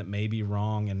decision that may be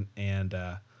wrong and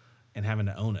having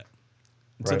to own it.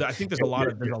 And Right. so I think there's a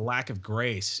lack of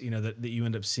grace, that you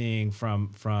end up seeing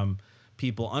from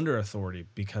people under authority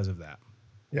because of that.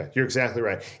 Yeah, you're exactly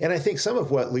right. And I think some of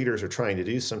what leaders are trying to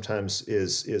do sometimes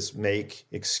is make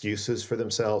excuses for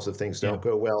themselves if things don't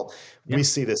go well. Yeah. We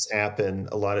see this happen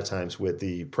a lot of times with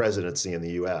the presidency in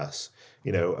the US.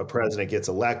 A president gets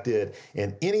elected,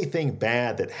 and anything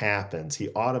bad that happens, he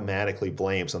automatically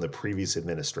blames on the previous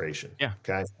administration. Yeah.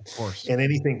 Okay. Of course. And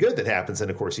anything good that happens,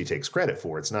 then of course he takes credit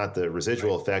for. It's not the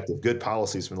residual effect of good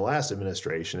policies from the last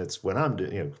administration. It's when I'm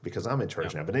doing, because I'm in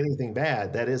charge now. But anything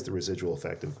bad, that is the residual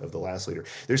effect of the last leader.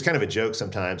 There's kind of a joke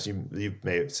sometimes. You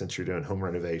may, since you're doing home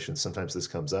renovations, sometimes this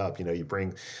comes up. You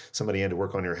bring somebody in to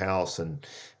work on your house, and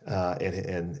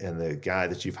the guy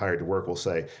that you've hired to work will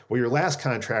say, "Well, your last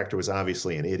contractor was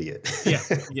obviously an idiot." Yeah,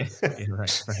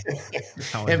 right.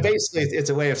 And basically, it's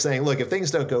a way of saying, look, if things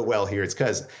don't go well here, it's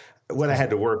because what I had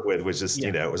to work with was just,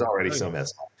 it was already so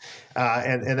messed up.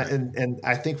 And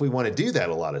I think we want to do that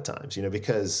a lot of times,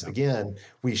 because again,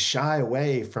 we shy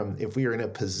away from, if we are in a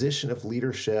position of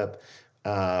leadership,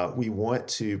 we want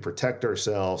to protect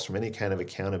ourselves from any kind of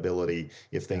accountability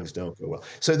if things don't go well.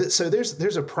 So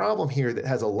there's a problem here that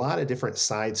has a lot of different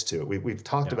sides to it. We've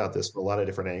talked about this from a lot of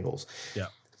different angles. Yeah.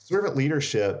 Servant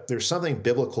leadership, there's something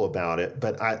biblical about it,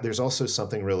 but there's also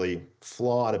something really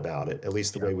flawed about it, at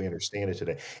least the way we understand it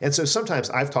today. And so sometimes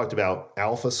I've talked about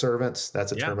alpha servants.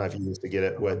 That's a term I've used to get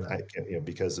at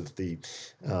because of the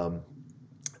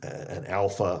an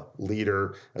alpha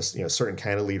leader, a certain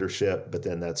kind of leadership, but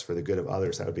then that's for the good of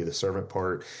others. That would be the servant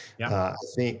part. I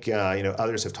think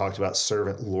others have talked about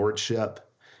servant lordship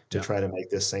to try to make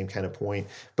this same kind of point.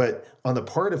 But on the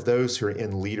part of those who are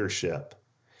in leadership,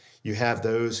 you have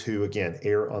those who, again,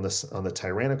 err on the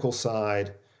tyrannical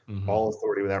side, all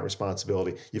authority without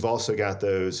responsibility. You've also got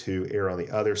those who err on the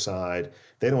other side.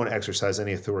 They don't want to exercise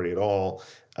any authority at all,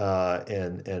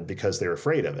 and because they're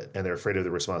afraid of it, and they're afraid of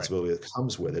the responsibility that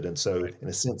comes with it. And so, in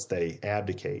a sense, they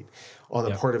abdicate. On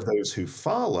the part of those who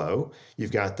follow,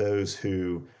 you've got those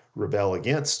who rebel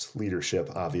against leadership,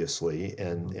 obviously,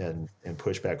 and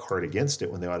push back hard against it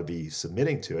when they ought to be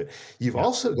submitting to it. You've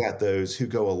also got those who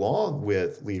go along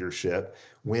with leadership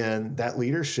when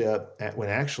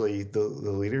actually the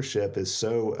leadership is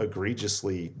so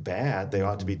egregiously bad, they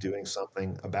ought to be doing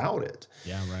something about it.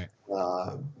 Yeah, right.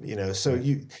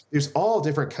 There's all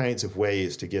different kinds of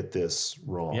ways to get this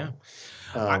wrong. Yeah.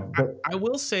 I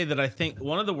will say that I think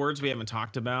one of the words we haven't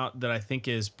talked about that I think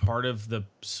is part of the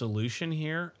solution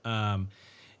here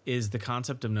is the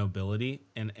concept of nobility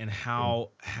and how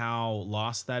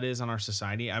lost that is on our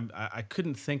society. I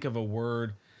couldn't think of a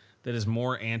word that is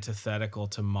more antithetical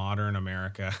to modern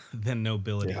America than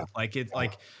nobility.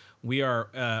 Like we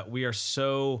are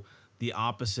so the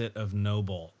opposite of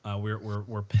noble.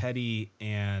 We're petty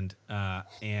and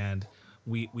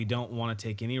we don't want to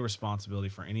take any responsibility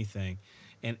for anything.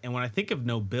 And when I think of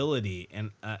nobility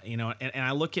and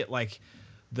I look at like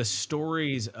the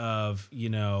stories of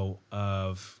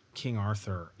King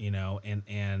Arthur,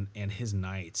 and his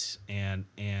knights and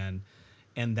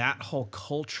that whole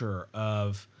culture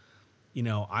of,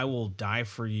 I will die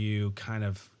for you kind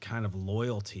of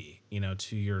loyalty,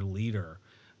 to your leader.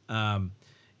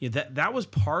 That was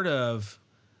part of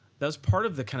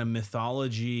the kind of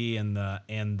mythology and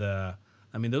the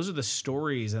I mean, those are the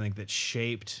stories I think that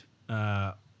shaped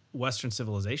Western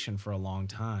civilization for a long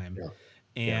time.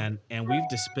 And we've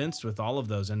dispensed with all of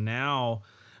those. And now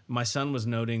my son was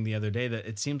noting the other day that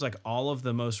it seems like all of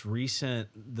the most recent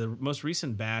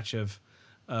batch of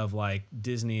like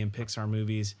Disney and Pixar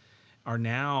movies are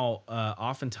now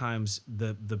oftentimes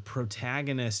the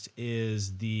protagonist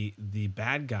is the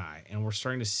bad guy, and we're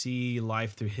starting to see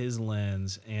life through his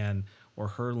lens or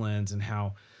her lens, and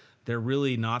how they're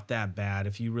really not that bad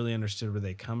if you really understood where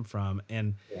they come from.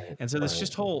 And so this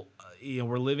just whole,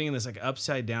 we're living in this like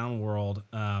upside down world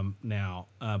now.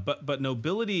 But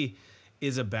nobility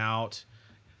is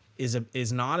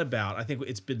not about, I think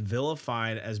it's been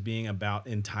vilified as being about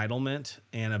entitlement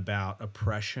and about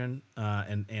oppression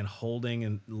and holding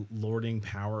and lording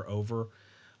power over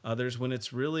others, when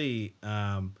it's really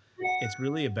it's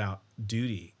really about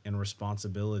duty and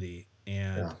responsibility,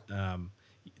 and Yeah.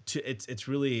 it's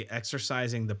really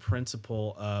exercising the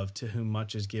principle of to whom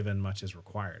much is given, much is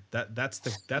required. That's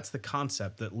the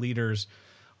concept that leaders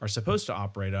are supposed to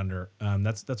operate under.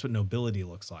 That's what nobility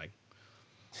looks like.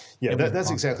 Yeah, And we've that's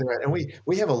talked. exactly right. And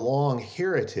we have a long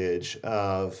heritage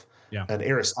of Yeah, an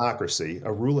aristocracy,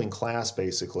 a ruling class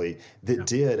basically, that yeah,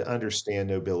 did understand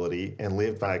nobility and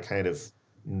lived by a kind of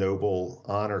noble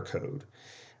honor code.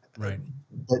 right.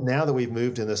 But now that we've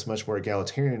moved in this much more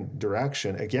egalitarian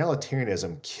direction,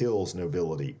 egalitarianism kills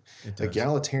nobility. It does.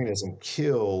 Egalitarianism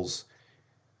kills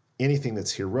anything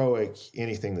that's heroic,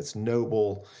 anything that's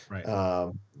noble. Right.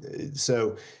 Um,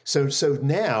 so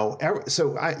now,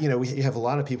 we have a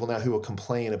lot of people now who will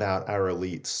complain about our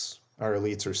elites. Our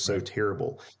elites are so Right.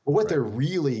 terrible. But what Right. they're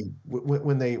really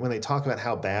when they talk about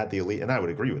how bad the elite, and I would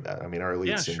agree with that. I mean, our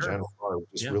Yeah. elites in Sure. general are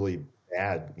just Yeah. really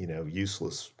bad,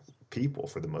 useless people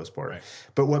for the most part. Right.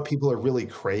 But what people are really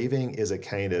craving is a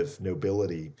kind of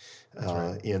nobility That's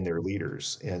right. in their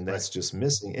leaders, and Right. that's just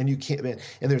missing. And you can't.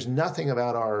 And there's nothing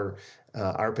about our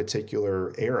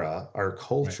particular era, our Right.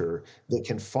 culture that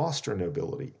can foster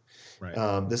nobility.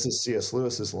 Right. This is C.S.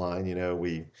 Lewis's line.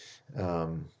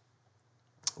 Um,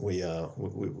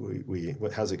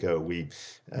 what, how's it go?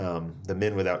 The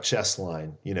men without chest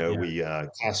line, Yeah. we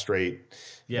castrate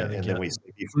Yeah. and then we say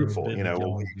be Fruit fruitful, bid that you'll well,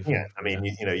 always be you can't. I fruitful.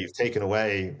 mean, Yeah. you've taken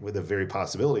away with the very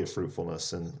possibility of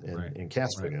fruitfulness and, Right. and, and Right.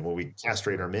 castrating. Well, we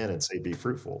castrate our men and say be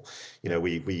fruitful. Yeah.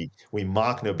 We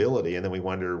mock nobility and then we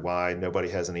wonder why nobody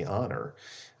has any honor.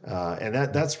 And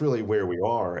that's really where we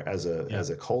are as a Yeah. as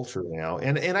a culture now.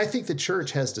 And I think the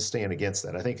church has to stand against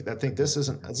that. I think this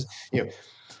isn't,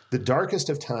 the darkest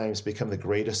of times become the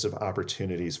greatest of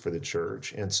opportunities for the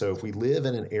church. And so, if we live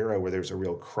in an era where there's a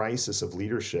real crisis of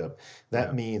leadership, Yeah.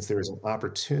 that means there is an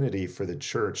opportunity for the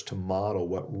church to model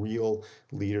what real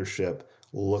leadership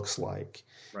looks like.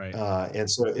 Right. And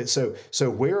so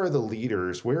where are the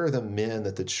leaders? Where are the men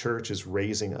that the church is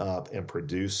raising up and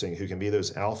producing who can be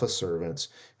those alpha servants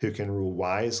who can rule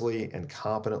wisely and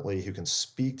competently, who can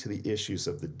speak to the issues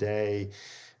of the day?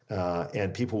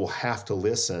 And people will have to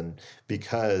listen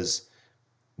because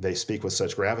they speak with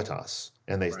such gravitas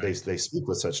and Right. they speak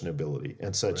with such nobility and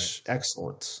Right. such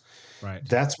excellence. Right.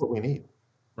 That's what we need.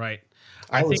 Right.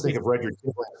 I I always think think we. of Rudyard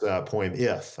Kipling's poem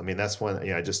 "If." I mean, that's one.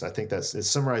 I think it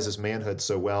summarizes manhood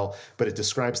so well, but it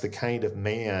describes the kind of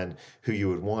man who you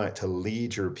would want to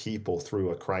lead your people through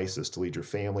a crisis, to lead your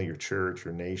family, your church,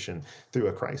 your nation through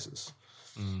a crisis.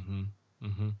 Mm-hmm.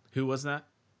 Mm-hmm. Who was that?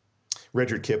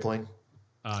 Rudyard Kipling,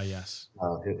 Yes.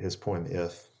 his poem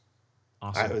 "If."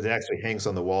 Awesome. It actually hangs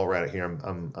on the wall right here.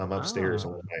 I'm upstairs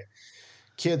in Ah. my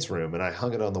kids' room, and I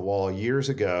hung it on the wall years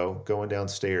ago, going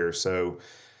downstairs. So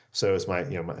it's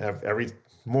every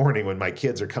morning when my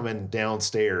kids are coming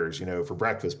downstairs, for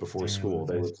breakfast before school,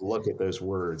 they Nice. would look at those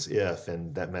words "if,"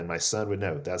 and that meant my son would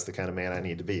know that's the kind of man I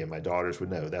need to be, and my daughters would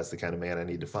know that's the kind of man I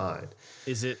need to find.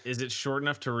 Is it short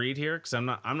enough to read here? Because I'm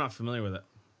not familiar with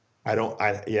I don't.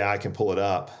 I can pull it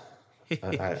up. it.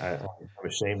 I'm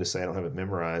ashamed to say I don't have it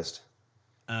memorized.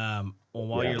 Well,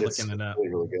 while Yeah, you're it's looking it up, really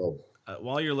really good.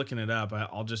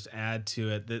 I'll just add to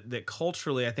it that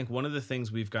culturally, I think one of the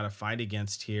things we've got to fight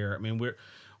against here. I mean,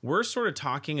 we're sort of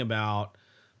talking about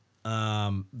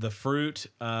the fruit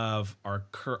of our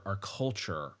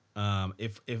culture.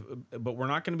 If but we're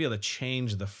not going to be able to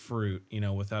change the fruit,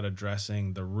 without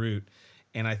addressing the root.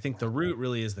 And I think the root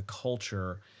really is the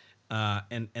culture,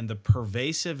 and the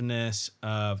pervasiveness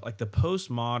of like the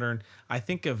postmodern. I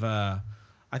think of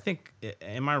I think,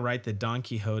 am I right that Don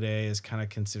Quixote is kind of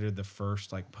considered the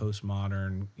first like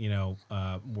postmodern,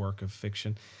 work of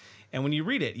fiction? And when you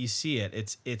read it, you see it.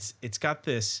 It's got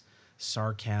this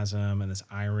sarcasm and this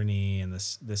irony and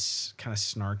this kind of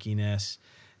snarkiness,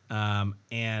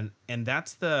 and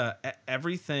that's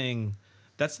everything.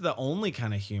 That's the only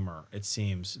kind of humor it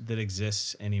seems that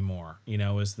exists anymore.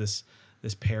 Is this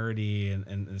parody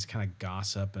and this kind of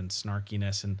gossip and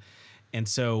snarkiness and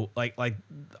so like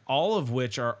all of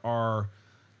which are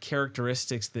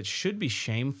characteristics that should be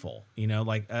shameful.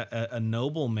 Like a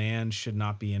noble man should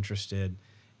not be interested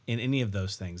in any of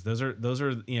those things. Those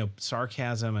are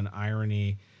sarcasm and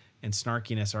irony and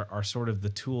snarkiness are sort of the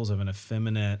tools of an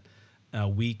effeminate,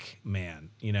 weak man.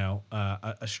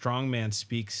 A strong man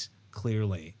speaks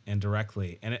clearly and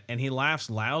directly, and he laughs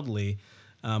loudly,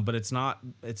 but it's not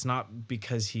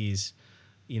because he's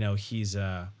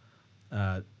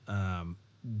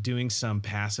doing some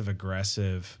passive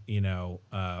aggressive,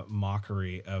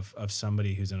 mockery of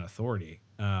somebody who's in authority.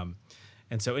 And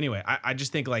so anyway, I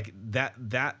just think like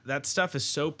that stuff is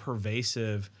so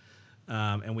pervasive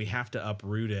and we have to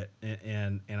uproot it.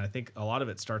 And I think a lot of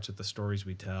it starts with the stories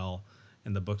we tell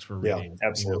and the books we're Yeah, reading.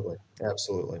 absolutely.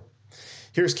 Absolutely.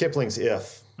 Here's Kipling's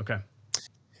If. Okay.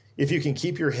 If you can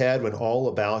keep your head when all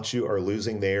about you are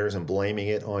losing theirs and blaming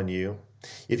it on you,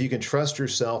 if you can trust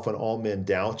yourself when all men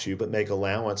doubt you, but make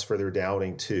allowance for their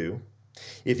doubting too,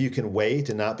 if you can wait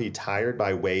and not be tired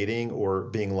by waiting or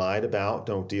being lied about,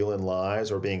 don't deal in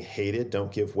lies, or being hated,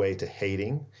 don't give way to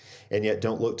hating, and yet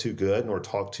don't look too good nor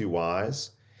talk too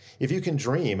wise. If you can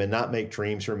dream and not make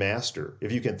dreams your master,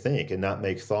 if you can think and not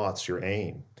make thoughts your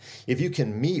aim, if you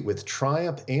can meet with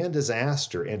triumph and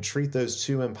disaster and treat those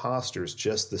two impostors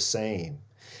just the same,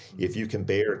 if you can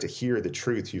bear to hear the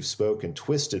truth you've spoken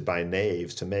twisted by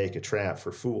knaves to make a trap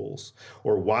for fools,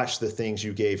 or watch the things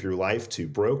you gave your life to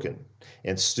broken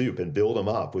and stoop and build them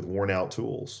up with worn out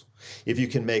tools, if you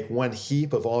can make one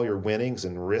heap of all your winnings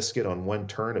and risk it on one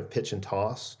turn of pitch and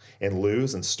toss, and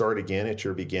lose and start again at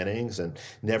your beginnings and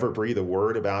never breathe a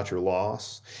word about your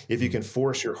loss, if you can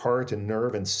force your heart and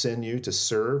nerve and sinew to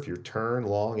serve your turn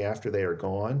long after they are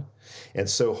gone, and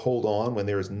so hold on when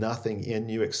there is nothing in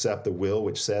you except the will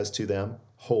which says to them,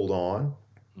 hold on.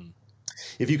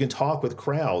 If you can talk with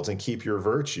crowds and keep your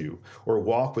virtue, or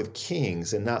walk with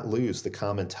kings and not lose the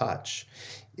common touch,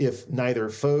 if neither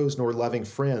foes nor loving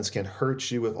friends can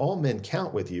hurt you, if all men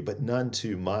count with you, but none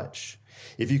too much,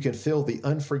 if you can fill the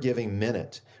unforgiving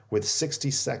minute with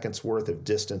 60 seconds worth of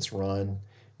distance run,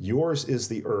 yours is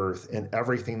the earth and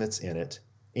everything that's in it,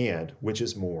 and, which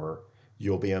is more,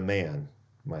 you'll be a man,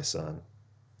 my son.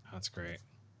 That's great.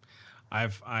 I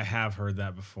have heard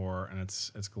that before, and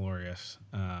it's glorious.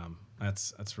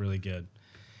 That's really good.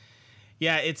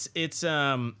 Yeah, it's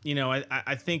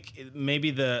I think maybe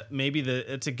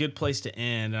it's a good place to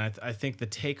end. And I think the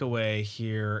takeaway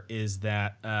here is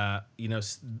that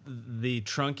the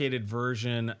truncated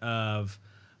version of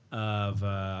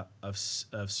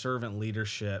servant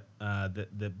leadership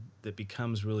that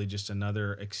becomes really just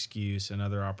another excuse,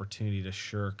 another opportunity to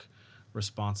shirk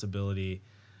responsibility.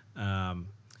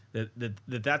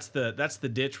 That's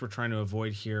the ditch we're trying to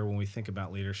avoid here when we think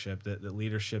about leadership. That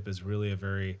leadership is really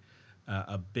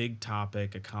a big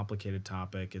topic, a complicated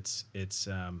topic. It's it's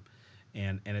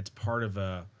part of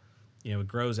it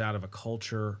grows out of a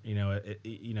culture.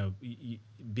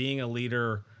 Being a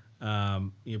leader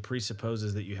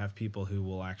presupposes that you have people who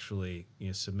will actually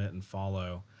submit and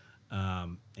follow,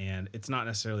 and it's not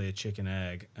necessarily a chicken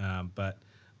egg,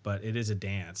 but it is a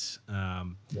dance, Yeah.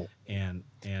 and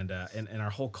our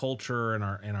whole culture and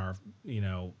our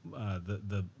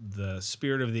the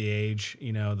spirit of the age,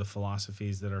 the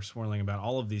philosophies that are swirling about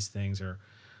all of these things are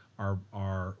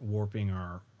warping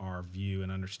our view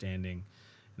and understanding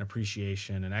and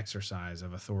appreciation and exercise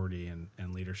of authority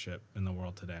and leadership in the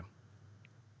world today.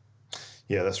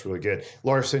 Yeah, that's really good.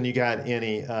 Larson, you got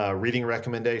any reading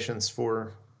recommendations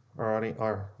for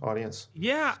our audience?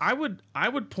 Yeah, I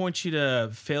would point you to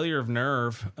Failure of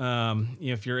Nerve.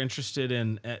 If you're interested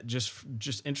in just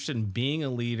interested in being a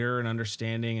leader and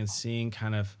understanding and seeing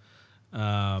kind of,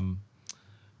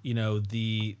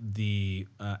 the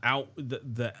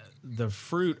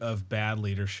fruit of bad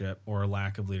leadership or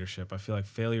lack of leadership. I feel like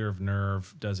Failure of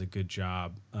Nerve does a good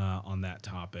job on that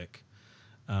topic.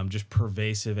 Just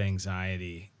pervasive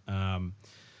anxiety.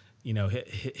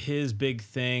 His big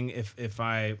thing, if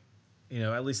I,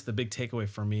 at least the big takeaway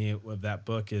for me of that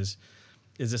book is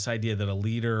this idea that a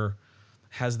leader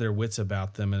has their wits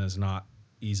about them and is not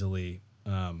easily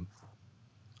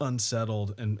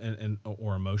unsettled and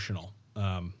or emotional,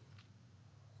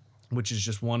 which is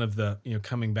just one of the,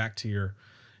 coming back to your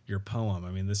poem.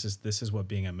 I mean, this is what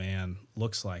being a man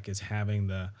looks like, is having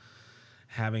the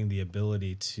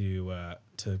ability to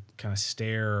kind of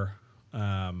stare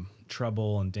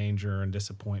trouble and danger and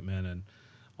disappointment and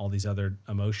all these other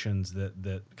emotions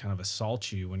that kind of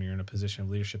assault you when you're in a position of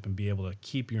leadership, and be able to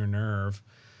keep your nerve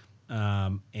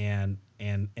and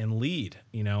lead,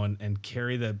 and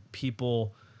carry the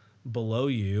people below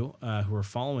you who are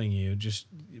following you just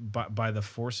by the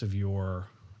force of your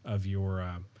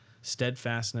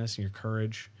steadfastness and your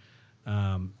courage,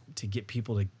 to get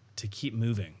people to keep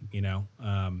moving, Yeah.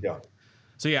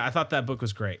 So yeah, I thought that book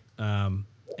was great.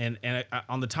 And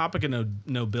on the topic of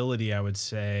nobility, I would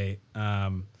say,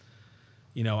 I've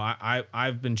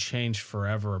been changed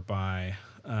forever by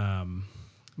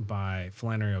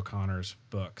Flannery O'Connor's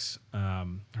books.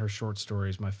 Her short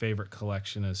stories. My favorite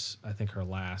collection is, I think, her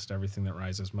last, Everything That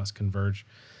Rises Must Converge.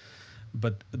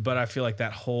 But I feel like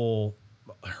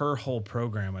her whole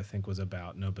program, I think, was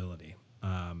about nobility.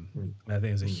 I think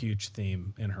it's a huge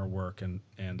theme in her work, and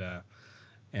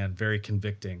very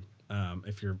convicting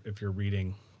if you're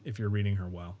reading her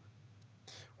well.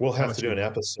 We'll have to do an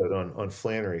episode on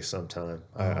Flannery sometime.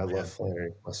 I love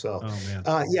Flannery myself. Oh,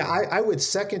 man. I would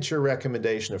second your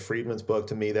recommendation of Friedman's book.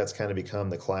 To me, that's kind of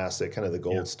become the classic, kind of the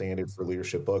gold standard for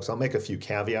leadership books. I'll make a few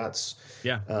caveats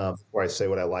before I say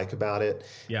what I like about it.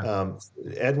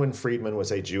 Edwin Friedman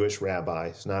was a Jewish rabbi.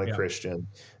 He's not a Christian.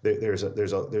 There's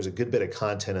a good bit of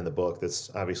content in the book that's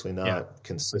obviously not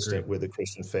consistent with the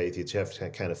Christian faith. You have to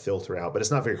kind of filter out, but it's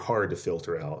not very hard to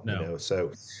filter out. No.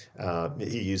 So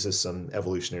he uses some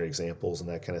evolutionary examples and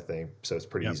that kind of thing. So it's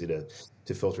pretty easy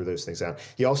to filter those things out.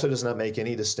 He also does not make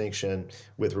any distinction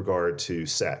with regard to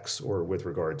sex or with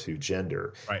regard to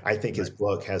gender. I think his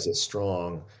book has a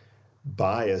strong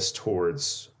bias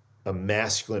towards a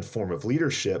masculine form of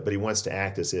leadership, but he wants to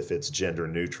act as if it's gender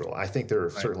neutral. I think there are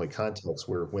certainly contexts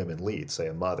where women lead, say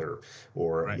a mother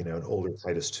or an older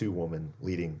Titus II woman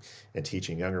leading and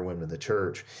teaching younger women in the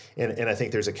church. And I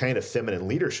think there's a kind of feminine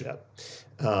leadership.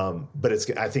 But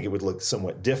I think it would look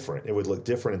somewhat different. It would look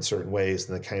different in certain ways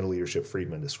than the kind of leadership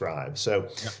Friedman describes. So,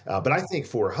 but I think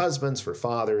for husbands, for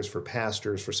fathers, for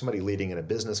pastors, for somebody leading in a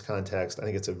business context, I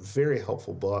think it's a very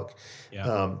helpful book.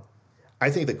 I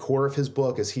think the core of his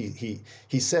book is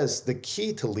he says the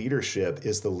key to leadership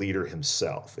is the leader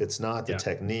himself. It's not the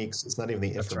techniques. It's not even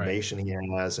the information he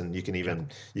has. And you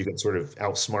can sort of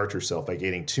outsmart yourself by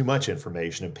getting too much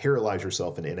information and paralyze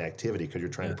yourself in inactivity because you're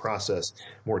trying to process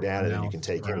more data than you can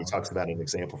take in. He talks about an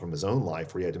example from his own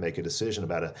life where he had to make a decision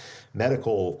about a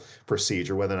medical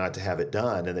procedure, whether or not to have it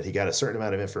done, and that he got a certain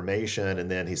amount of information, and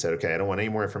then he said, okay, I don't want any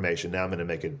more information. Now I'm going to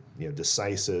make a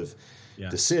decisive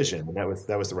decision, and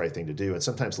that was the right thing to do. And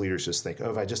sometimes leaders just think,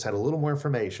 oh, if I just had a little more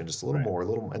information, just a little more,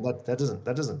 and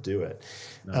that doesn't do it.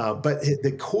 No. But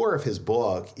the core of his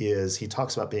book is he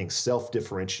talks about being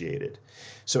self-differentiated.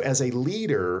 So as a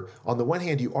leader, on the one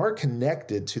hand, you are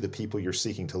connected to the people you're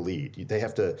seeking to lead. They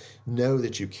have to know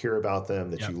that you care about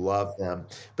them, that you love them.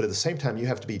 But at the same time, you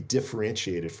have to be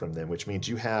differentiated from them, which means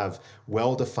you have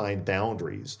well-defined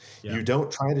boundaries. You don't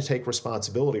try to take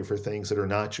responsibility for things that are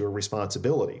not your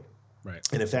responsibility. Right.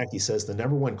 And in fact, he says the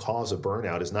number one cause of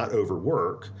burnout is not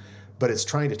overwork, but it's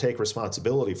trying to take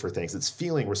responsibility for things. It's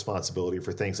feeling responsibility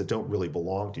for things that don't really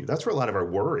belong to you. That's where a lot of our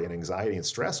worry and anxiety and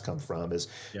stress come from, is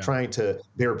trying to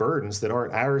bear burdens that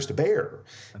aren't ours to bear.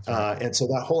 And so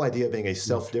that whole idea of being a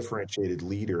self-differentiated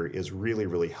leader is really,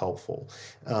 really helpful.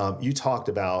 You talked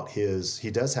about he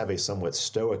does have a somewhat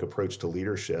stoic approach to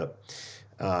leadership.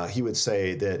 He would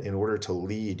say that in order to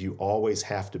lead, you always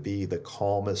have to be the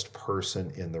calmest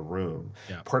person in the room.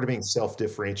 Part of being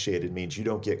self-differentiated means you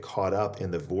don't get caught up in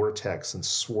the vortex and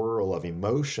swirl of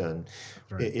emotion.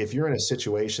 If you're in a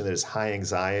situation that is high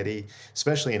anxiety,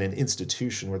 especially in an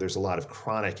institution where there's a lot of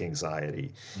chronic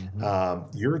anxiety,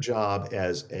 your job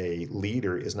as a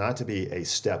leader is not to be a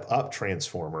step-up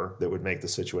transformer that would make the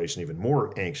situation even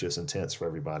more anxious and tense for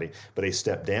everybody, but a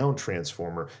step-down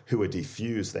transformer who would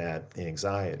diffuse that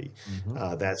anxiety.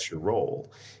 That's your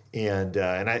role. And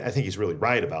I think he's really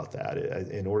right about that.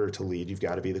 In order to lead, you've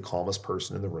got to be the calmest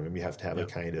person in the room. You have to have a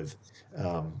kind of,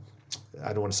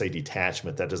 I don't want to say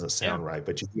detachment, that doesn't sound right,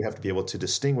 but you have to be able to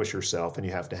distinguish yourself, and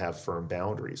you have to have firm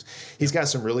boundaries. He's got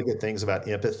some really good things about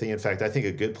empathy. In fact, I think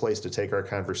a good place to take our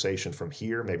conversation from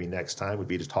here, maybe next time, would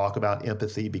be to talk about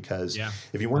empathy, because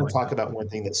if you want to talk about one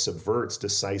thing that subverts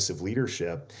decisive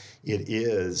leadership, it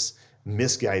is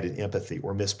misguided empathy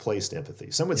or misplaced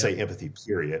empathy. Some would say empathy,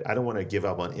 period. I don't want to give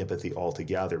up on empathy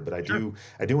altogether, but I do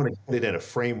want to put it in a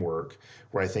framework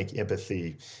where I think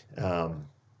empathy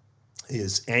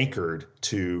is anchored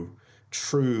to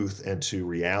truth and to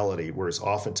reality, whereas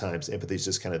oftentimes empathy is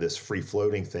just kind of this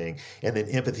free-floating thing, and then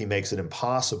empathy makes it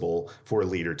impossible for a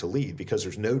leader to lead because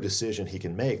there's no decision he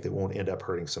can make that won't end up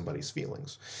hurting somebody's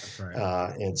feelings.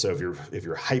 And so if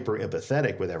you're hyper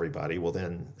empathetic with everybody, well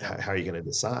then how are you going to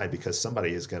decide? Because somebody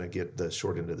is going to get the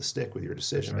short end of the stick with your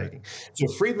decision making. So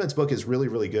Friedman's book is really,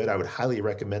 really good. I would highly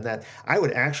recommend that. I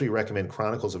would actually recommend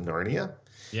Chronicles of Narnia.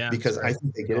 Because I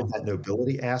think they get at that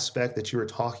nobility aspect that you were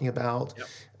talking about.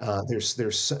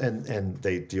 And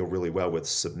they deal really well with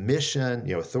submission,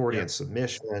 authority and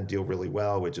submission, deal really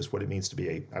well with just what it means to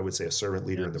be I would say a servant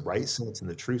leader in the right sense, in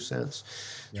the true sense.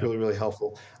 It's really, really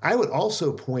helpful. I would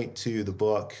also point to the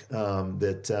book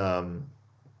that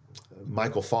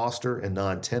Michael Foster and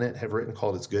Nan Tennant have written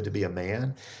called It's Good to Be a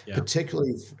Man.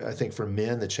 Particularly, I think for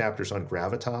men, the chapters on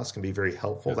gravitas can be very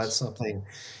helpful. That's something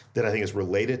that I think is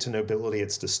related to nobility.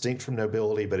 It's distinct from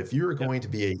nobility, but if you're going to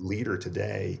be a leader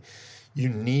today, you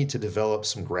need to develop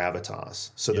some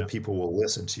gravitas so that people will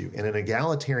listen to you. In an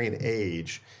egalitarian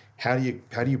age, how do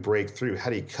you break through? How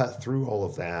do you cut through all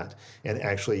of that and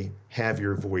actually have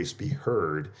your voice be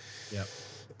heard?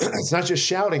 it's not just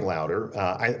shouting louder,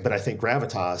 but I think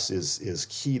gravitas is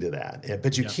key to that.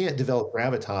 But you can't develop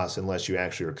gravitas unless you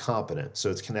actually are competent. So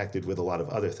it's connected with a lot of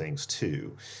other things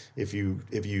too. If you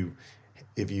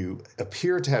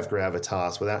appear to have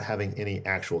gravitas without having any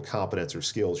actual competence or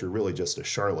skills, you're really just a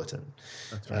charlatan,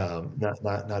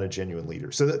 not a genuine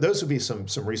leader. So those would be some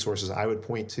resources I would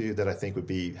point to that I think would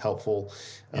be helpful.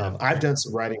 I've done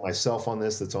some writing myself on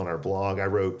this that's on our blog. I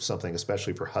wrote something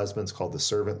especially for husbands called the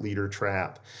servant leader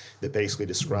trap that basically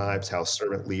describes how a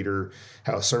servant leader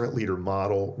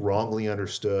model, wrongly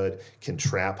understood, can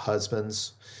trap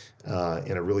husbands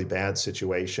in a really bad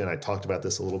situation. I talked about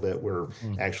this a little bit, where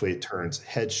actually it turns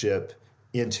headship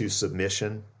into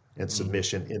submission and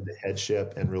submission into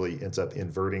headship, and really ends up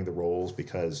inverting the roles,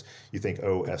 because you think,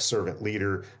 oh, as servant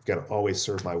leader, I've got to always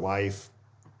serve my wife,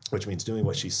 which means doing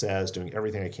what she says, doing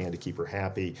everything I can to keep her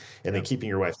happy. And then keeping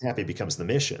your wife happy becomes the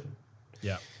mission.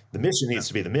 Yeah. The mission needs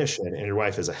to be the mission, and your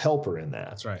wife is a helper in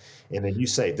that. That's right. And then you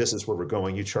say, this is where we're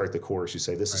going. You chart the course. You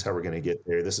say, this is how we're going to get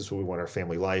there. This is what we want our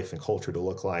family life and culture to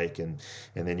look like. And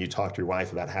then you talk to your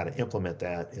wife about how to implement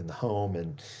that in the home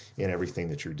and in everything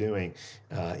that you're doing.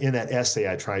 In that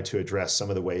essay, I tried to address some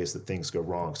of the ways that things go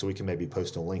wrong. So we can maybe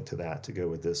post a link to that to go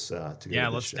with this.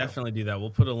 Let's definitely do that. We'll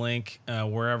put a link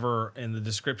wherever in the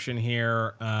description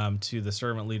here to the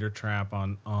Servant Leader Trap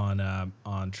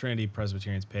on Trinity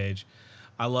Presbyterian's page.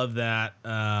 I love that.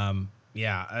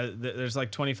 There's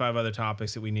like 25 other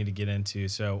topics that we need to get into.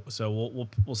 So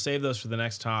we'll save those for the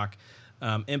next talk.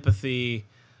 Empathy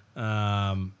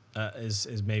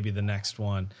is maybe the next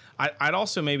one. I'd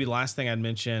also, maybe last thing I'd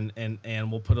mention,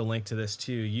 and we'll put a link to this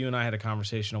too. You and I had a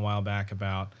conversation a while back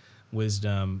about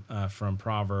wisdom from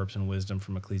Proverbs and wisdom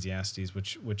from Ecclesiastes,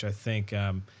 which I think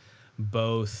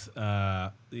both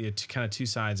kind of two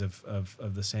sides of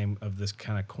the same, of this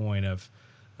kind of coin of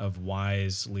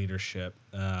wise leadership,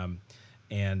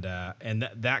 and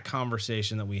that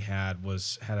conversation that we had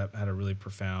had a really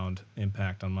profound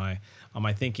impact on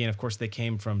my thinking. Of course, they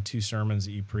came from two sermons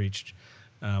that you preached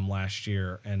last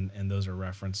year, and those are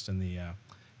referenced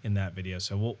in that video.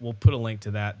 So we'll put a link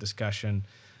to that discussion.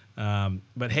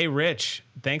 But hey, Rich,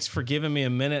 thanks for giving me a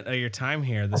minute of your time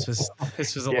here. This was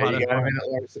a lot of fun.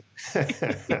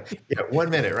 Yeah, 1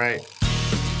 minute, right?